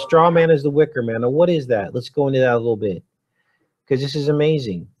 The straw man is the wicker man. Now, what is that? Let's go into that a little bit because this is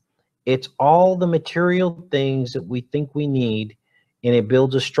amazing. It's all the material things that we think we need, and it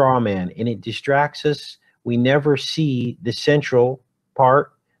builds a straw man, and it distracts us. We never see the central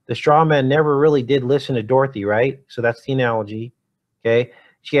part. The straw man never really did listen to Dorothy, right? So that's the analogy, okay?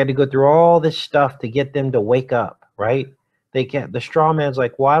 She had to go through all this stuff to get them to wake up, right? They can't. The straw man's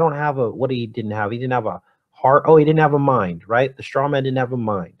like, well, I don't have a, what he didn't have? He didn't have a heart. Oh, he didn't have a mind, right? The straw man didn't have a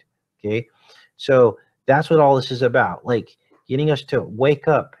mind, okay? So that's what all this is about, like getting us to wake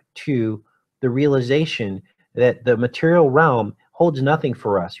up to the realization that the material realm holds nothing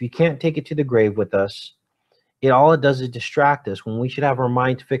for us. We can't take it to the grave with us. All it does is distract us when we should have our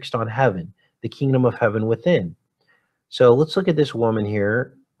minds fixed on heaven, the kingdom of heaven within. So let's look at this woman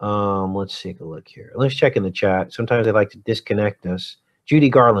here. Let's take a look here. Let's check in the chat. Sometimes they like to disconnect us. Judy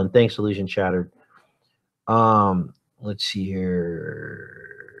Garland, thanks, Illusion Shattered. Let's see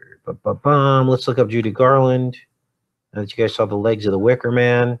here. Let's look up Judy Garland. Now that you guys saw the legs of the Wicker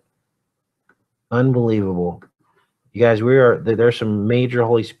Man. Unbelievable. You guys, there's some major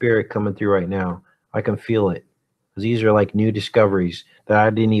Holy Spirit coming through right now. I can feel it. Because these are like new discoveries that I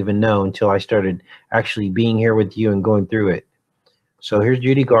didn't even know until I started actually being here with you and going through it. So here's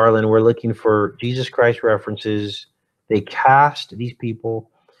Judy Garland. We're looking for Jesus Christ references. They cast these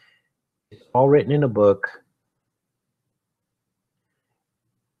people. It's all written in a book.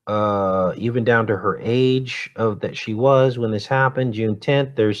 Even down to her age of that she was when this happened, June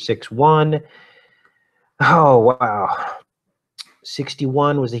 10th. There's 6/1. Oh, wow.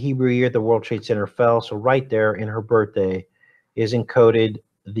 61 was the Hebrew year the World Trade Center fell. So right there in her birthday is encoded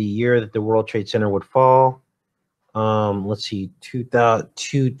the year that the World Trade Center would fall. Let's see,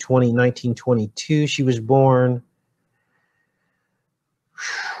 1922, she was born.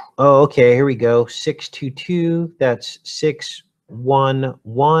 Oh, okay, here we go. 622, that's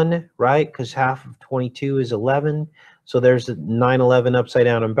 611, right? Because half of 22 is 11. So there's the 9/11 upside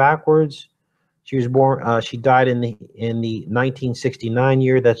down and backwards. She was born. She died in the 1969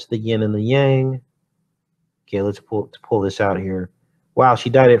 year. That's the yin and the yang. Okay, let's pull this out here. Wow, she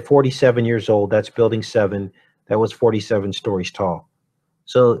died at 47 years old. That's building 7. That was 47 stories tall.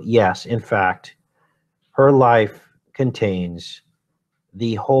 So yes, in fact, her life contains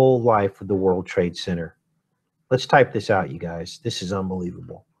the whole life of the World Trade Center. Let's type this out, you guys. This is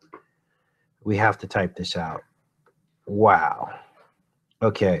unbelievable. We have to type this out. Wow.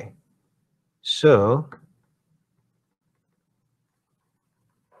 Okay. So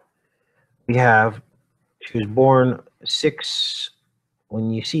we have, she was born 6,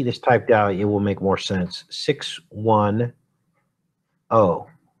 when you see this typed out, it will make more sense. 610,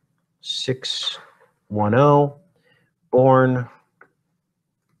 610, born.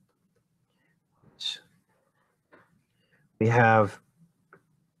 We have,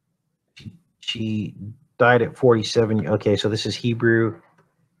 she died at 47. Okay, so this is Hebrew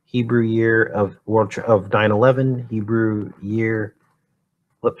year of 9/11, Hebrew year,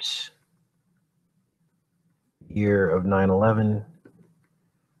 year of 9/11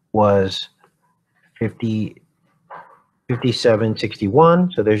 was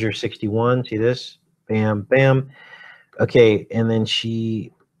 5761. So there's your 61. See this? Bam, bam. Okay, and then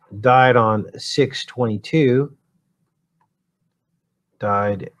she died on 6/22.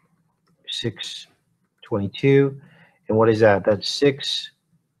 Died 6/22. And what is that? That's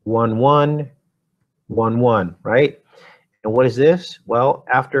 6/11/11, right? And what is this? Well,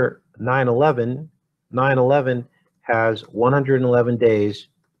 after 9/11, 9/11 has 111 days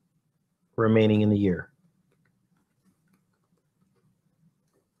remaining in the year.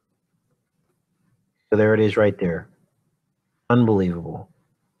 So there it is right there. Unbelievable.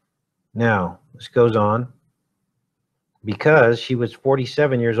 Now, this goes on. Because she was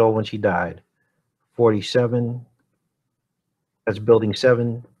 47 years old when she died. 47. That's building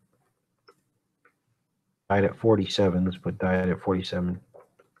 7. Died at 47. Let's put died at 47.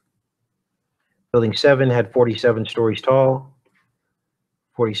 Building 7 had 47 stories tall.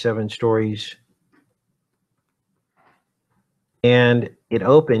 47 stories. And it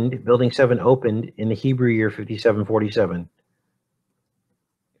opened, building 7 opened in the Hebrew year 5747.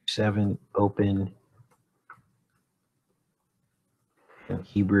 7 opened in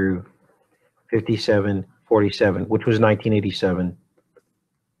Hebrew 5747, which was 1987.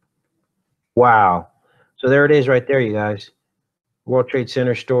 Wow. So there it is right there, you guys. World Trade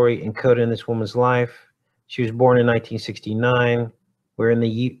Center story encoded in this woman's life. She was born in 1969. We are in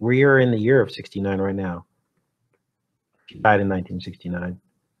the year of 69 right now. She died in 1969.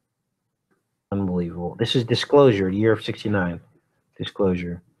 Unbelievable. This is disclosure, year of 69.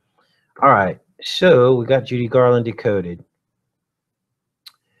 Disclosure. All right. So we got Judy Garland decoded.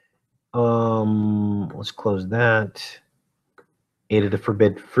 Let's close that. Ate of the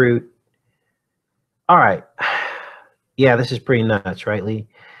forbidden fruit. All right. Yeah, this is pretty nuts, right, Lee?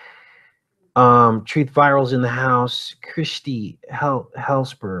 Truth Viral's in the house. Christy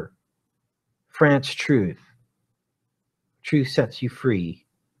Helsper. France Truth. Truth sets you free.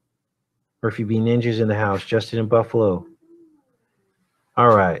 Murphy B. Ninja's in the house. Justin in Buffalo.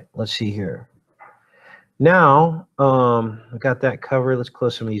 All right, let's see here. Now, I got that covered. Let's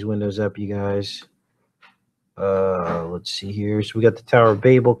close some of these windows up, you guys. Let's see here. So we got the Tower of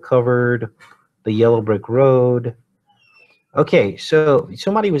Babel covered, the Yellow Brick Road. Okay, so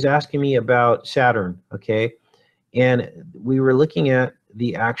somebody was asking me about Saturn, okay? And we were looking at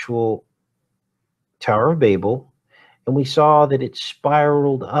the actual Tower of Babel, and we saw that it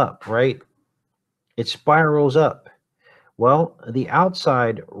spiraled up, right? It spirals up. Well, the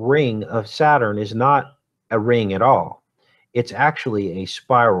outside ring of Saturn is not a ring at all. It's actually a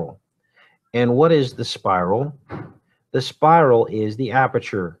spiral. And what is the spiral? The spiral is the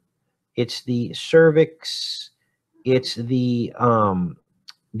aperture. It's the cervix. It's the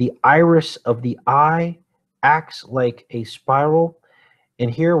iris of the eye acts like a spiral. And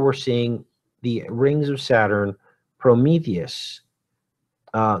here we're seeing the rings of Saturn, Prometheus,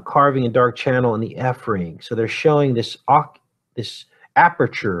 carving a dark channel in the F ring. So they're showing this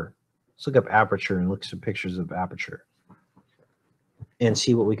aperture. Let's look up aperture and look at some pictures of aperture and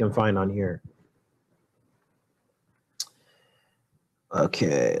see what we can find on here.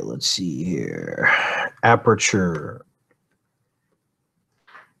 Okay, let's see here. Aperture.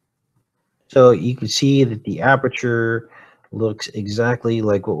 So you can see that the aperture looks exactly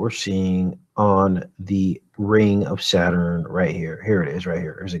like what we're seeing on the ring of Saturn right here. Here it is right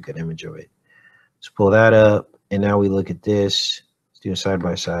here. There's a good image of it. Let's pull that up. And now we look at this. Let's do a side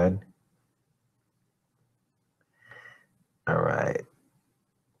by side. All right.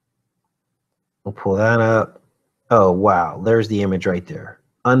 We'll pull that up. Oh, wow. There's the image right there.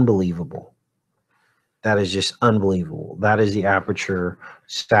 Unbelievable. That is just unbelievable. That is the aperture.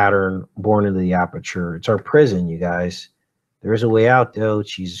 Saturn born into the aperture. It's our prison, you guys. There is a way out, though,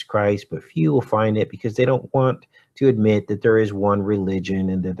 Jesus Christ, but few will find it because they don't want to admit that there is one religion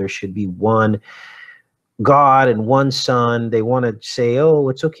and that there should be one God and one son. They want to say, oh,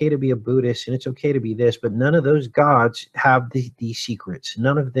 it's okay to be a Buddhist and it's okay to be this, but none of those gods have these secrets.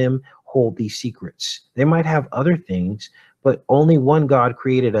 None of them hold these secrets. They might have other things, but only one God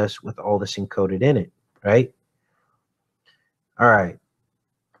created us with all this encoded in it, right? All right.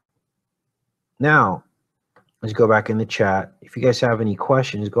 Now, let's go back in the chat. If you guys have any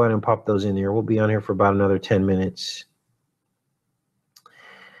questions, go ahead and pop those in there. We'll be on here for about another 10 minutes.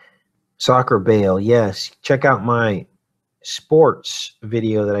 Soccer bail, yes. Check out my sports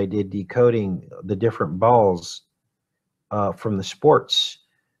video that I did decoding the different balls from the sports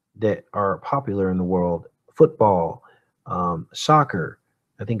that are popular in the world. Football, soccer.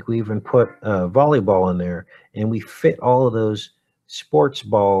 I think we even put volleyball in there, and we fit all of those sports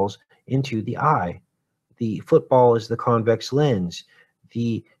balls into the eye. The football is the convex lens.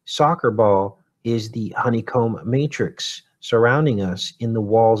 The soccer ball is the honeycomb matrix surrounding us in the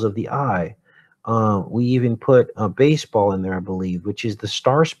walls of the eye. We even put a baseball in there, I believe, which is the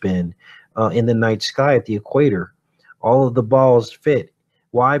star spin in the night sky at the equator. All of the balls fit.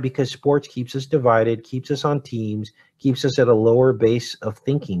 Why? Because sports keeps us divided, keeps us on teams, keeps us at a lower base of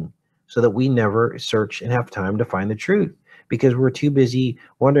thinking so that we never search and have time to find the truth because we're too busy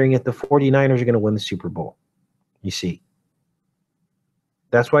wondering if the 49ers are going to win the Super Bowl. You see,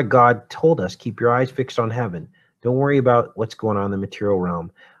 that's why God told us, keep your eyes fixed on heaven. Don't worry about what's going on in the material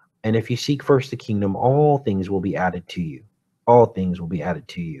realm. And if you seek first the kingdom, all things will be added to you. All things will be added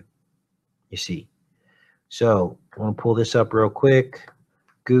to you. You see. So I want to pull this up real quick.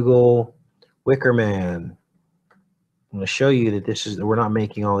 Google Wicker Man. I'm going to show you that we're not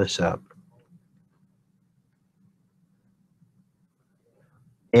making all this up.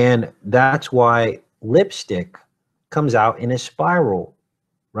 And that's why lipstick comes out in a spiral,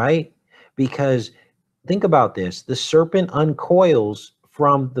 right? Because think about this. The serpent uncoils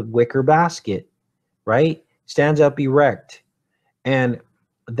from the wicker basket, right? Stands up erect. And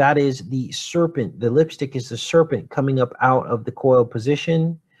that is the serpent. The lipstick is the serpent coming up out of the coil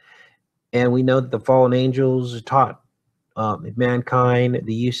position. And we know that the fallen angels taught mankind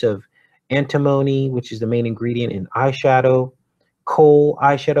the use of antimony, which is the main ingredient in eyeshadow. Kohl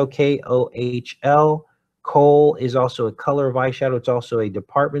eyeshadow, K-O-H-L. Kohl is also a color of eyeshadow. It's also a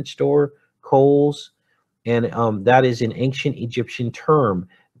department store, Kohl's. And that is an ancient Egyptian term,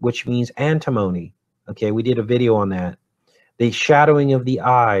 which means antimony. Okay, we did a video on that. The shadowing of the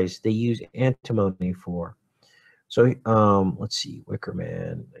eyes, they use antimony for. So let's see, Wicker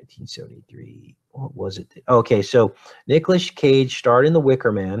Man, 1973. What was it? Okay, so Nicolas Cage starred in The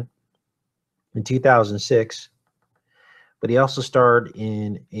Wicker Man in 2006, but he also starred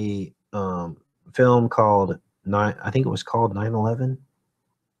in a film called I think it was called 9/11.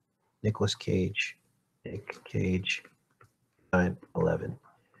 Nicolas Cage, Nick Cage, 9/11.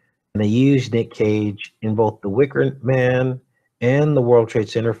 And they used Nick Cage in both The Wicker Man and the World Trade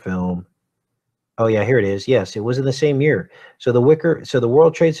Center film. Oh yeah, here it is. Yes, it was in the same year. So the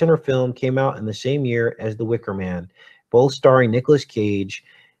World Trade Center film came out in the same year as The Wicker Man, both starring Nicolas Cage.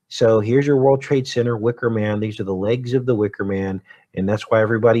 So here's your World Trade Center Wicker Man. These are the legs of the Wicker Man, and that's why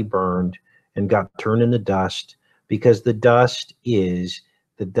everybody burned and got turned into dust, because the dust is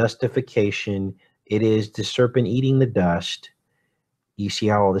the dustification It is the serpent eating the dust. You see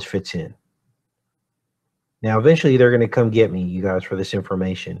how all this fits in. Now, eventually, they're going to come get me, you guys, for this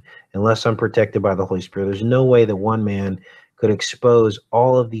information. Unless I'm protected by the Holy Spirit, there's no way that one man could expose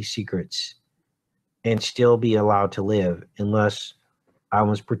all of these secrets and still be allowed to live unless I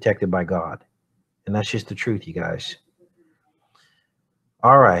was protected by God. And that's just the truth, you guys.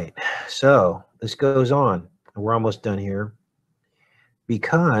 All right, so this goes on. We're almost done here.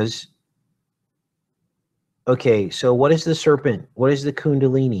 Because, okay, so what is the serpent? What is the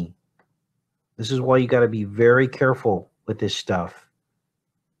kundalini? This is why you got to be very careful with this stuff.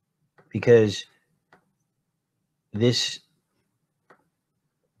 Because this,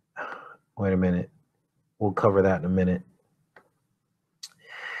 wait a minute. We'll cover that in a minute.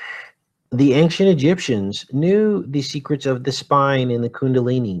 The ancient Egyptians knew the secrets of the spine and the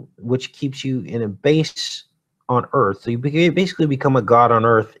kundalini, which keeps you in a base on earth. So you basically become a god on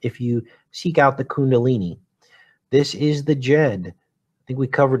earth if you seek out the kundalini. This is the Jed. I think we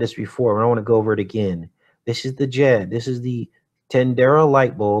covered this before. I don't want to go over it again. This is the Jed. This is the Tendera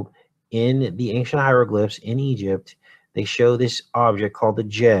light bulb in the ancient hieroglyphs in Egypt. They show this object called the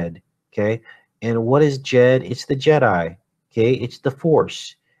Jed. Okay. And what is Jed? It's the Jedi. Okay. It's the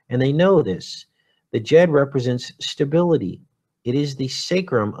Force. And they know this. The Jed represents stability. It is the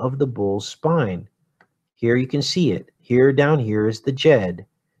sacrum of the bull's spine. Here you can see it. Here down here is the Jed.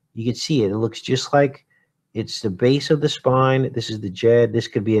 You can see it. It looks just like it's the base of the spine. This is the Jed. This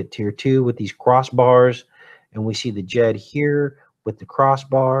could be at tier 2 with these crossbars. And we see the Jed here with the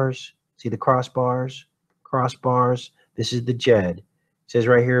crossbars. See the crossbars? Crossbars. This is the Jed. It says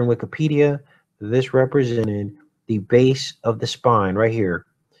right here in Wikipedia, this represented the base of the spine right here.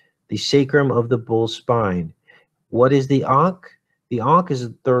 The sacrum of the bull's spine. What is the Ankh? The Ankh is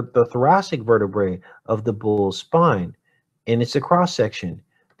the thoracic vertebrae of the bull's spine, and it's a cross section.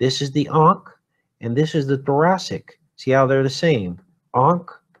 This is the Ankh, and this is the thoracic. See how they're the same? Ankh,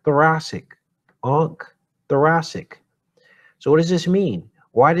 thoracic. Ankh, thoracic. So what does this mean?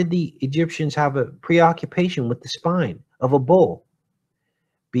 Why did the Egyptians have a preoccupation with the spine of a bull?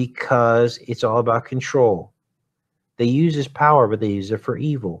 Because it's all about control. They use this power, but they use it for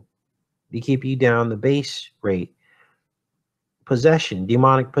evil. They keep you down the base rate. Possession,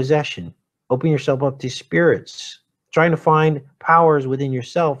 demonic possession. Open yourself up to spirits. Trying to find powers within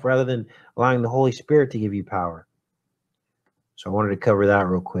yourself rather than allowing the Holy Spirit to give you power. So I wanted to cover that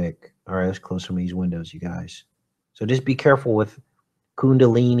real quick. All right, let's close some of these windows, you guys. So just be careful with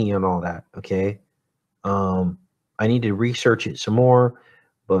Kundalini and all that, okay? I need to research it some more,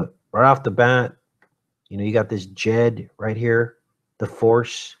 but right off the bat, you know, you got this Jed right here, the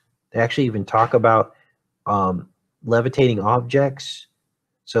Force. They actually even talk about levitating objects.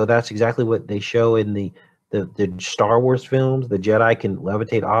 So that's exactly what they show in the Star Wars films. The Jedi can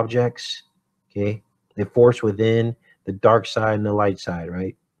levitate objects. Okay. The Force within, the dark side and the light side,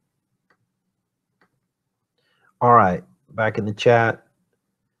 right? All right. Back in the chat.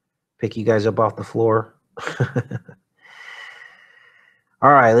 Pick you guys up off the floor.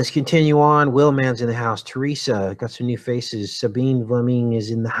 All right, let's continue on. Willman's in the house. Teresa, got some new faces. Sabine Vleming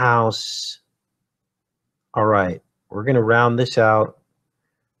is in the house. All right, we're going to round this out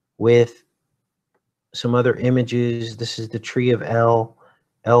with some other images. This is the tree of El.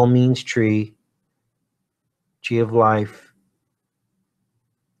 El means tree. Tree of life.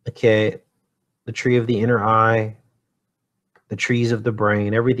 Okay, the tree of the inner eye. The trees of the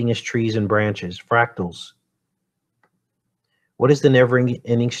brain. Everything is trees and branches, fractals. What is the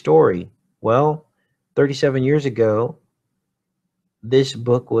never-ending story? Well, 37 years ago, this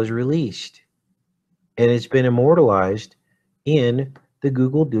book was released, and it's been immortalized in the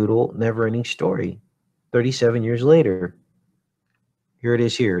Google Doodle never-ending story 37 years later. Here it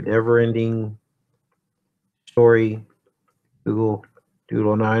is here, never-ending story, Google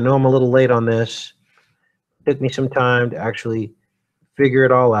Doodle. Now, I know I'm a little late on this. It took me some time to actually figure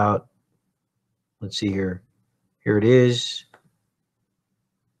it all out. Let's see here. Here it is.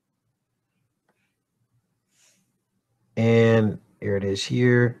 And here it is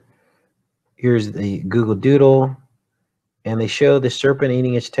here. Here's the Google Doodle. And they show the serpent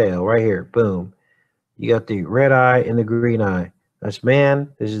eating its tail right here. Boom. You got the red eye and the green eye. That's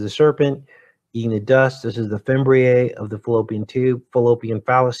man. This is the serpent eating the dust. This is the fimbriae of the fallopian tube, fallopian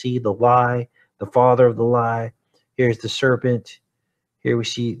fallacy, the lie, the father of the lie. Here's the serpent. Here we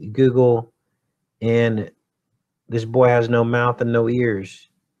see Google. And this boy has no mouth and no ears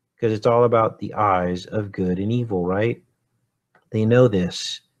because it's all about the eyes of good and evil, right? They know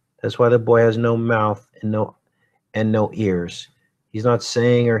this. That's why the boy has no mouth and no ears. He's not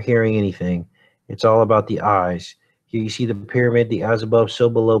saying or hearing anything. It's all about the eyes. Here you see the pyramid, the as above, so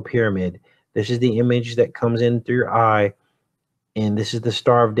below pyramid. This is the image that comes in through your eye. And this is the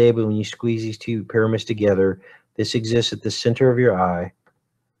Star of David. When you squeeze these two pyramids together, this exists at the center of your eye.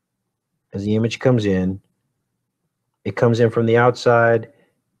 As the image comes in, it comes in from the outside,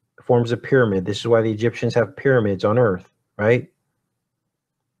 forms a pyramid. This is why the Egyptians have pyramids on Earth, right?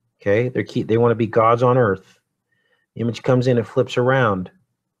 Okay, they want to be gods on Earth. The image comes in, it flips around.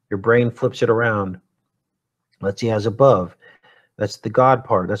 Your brain flips it around. Let's see, as above. That's the God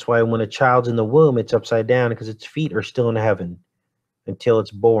part. That's why when a child's in the womb, it's upside down because its feet are still in heaven until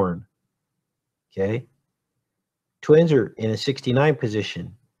it's born. Okay? Twins are in a 69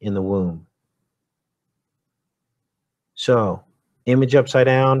 position in the womb. So, image upside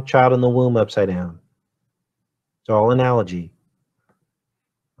down, child in the womb upside down. It's all analogy.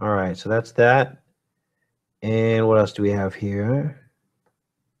 All right, so that's that. And what else do we have here?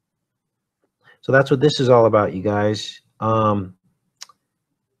 So that's what this is all about, you guys.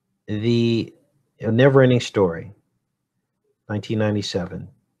 The Never-Ending Story, 1997.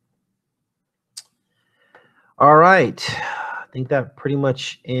 All right. I think that pretty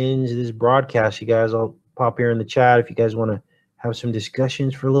much ends this broadcast, you guys. I'll pop here in the chat if you guys want to have some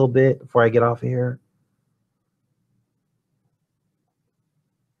discussions for a little bit before I get off of here.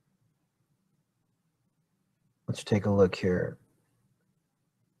 Let's take a look here.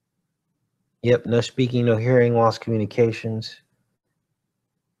 Yep, no speaking, no hearing, lost communications.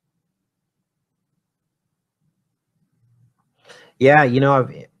 Yeah, you know,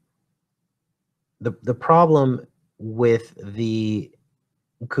 the problem with the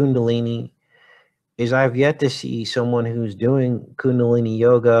Kundalini is I've yet to see someone who's doing Kundalini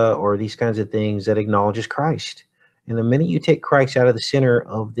yoga or these kinds of things that acknowledges Christ. And the minute you take Christ out of the center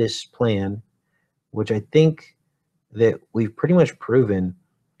of this plan, which I think that we've pretty much proven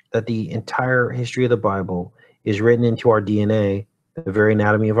that the entire history of the Bible is written into our DNA, the very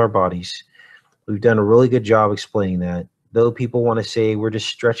anatomy of our bodies. We've done a really good job explaining that. Though people want to say we're just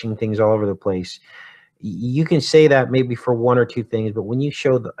stretching things all over the place, you can say that maybe for one or two things, but when you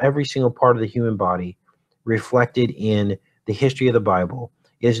show every single part of the human body reflected in the history of the Bible,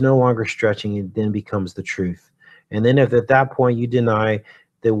 it is no longer stretching, it then becomes the truth. And then if at that point you deny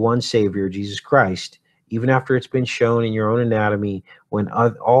the one Savior, Jesus Christ, even after it's been shown in your own anatomy, when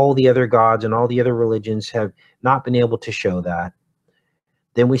all the other gods and all the other religions have not been able to show that,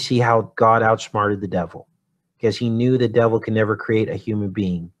 then we see how God outsmarted the devil, because he knew the devil could never create a human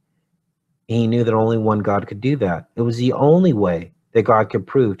being. He knew that only one God could do that. It was the only way that God could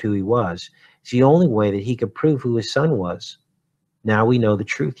prove who he was. It's the only way that he could prove who his son was. Now we know the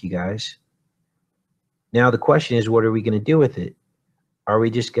truth, you guys. Now the question is, what are we going to do with it? Are we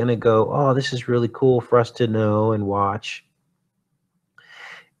just going to go, oh, this is really cool for us to know and watch?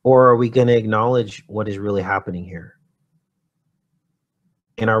 Or are we going to acknowledge what is really happening here?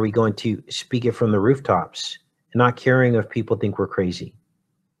 And are we going to speak it from the rooftops and not caring if people think we're crazy?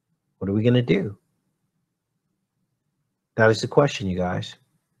 What are we going to do? That is the question, you guys.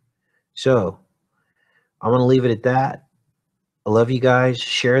 So I'm going to leave it at that. I love you guys.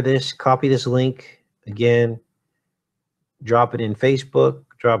 Share this, copy this link. Again, drop it in Facebook,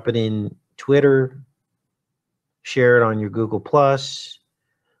 drop it in Twitter, share it on your Google Plus,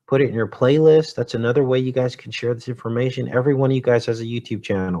 put it in your playlist. That's another way you guys can share this information. Every one of you guys has a YouTube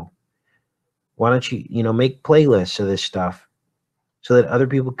channel. Why don't you, make playlists of this stuff so that other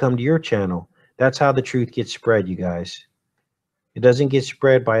people come to your channel? That's how the truth gets spread, you guys. It doesn't get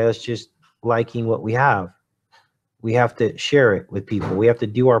spread by us just liking what we have. We have to share it with people. We have to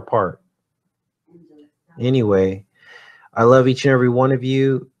do our part. Anyway, I love each and every one of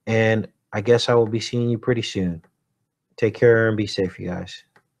you, and I guess I will be seeing you pretty soon. Take care and be safe, you guys.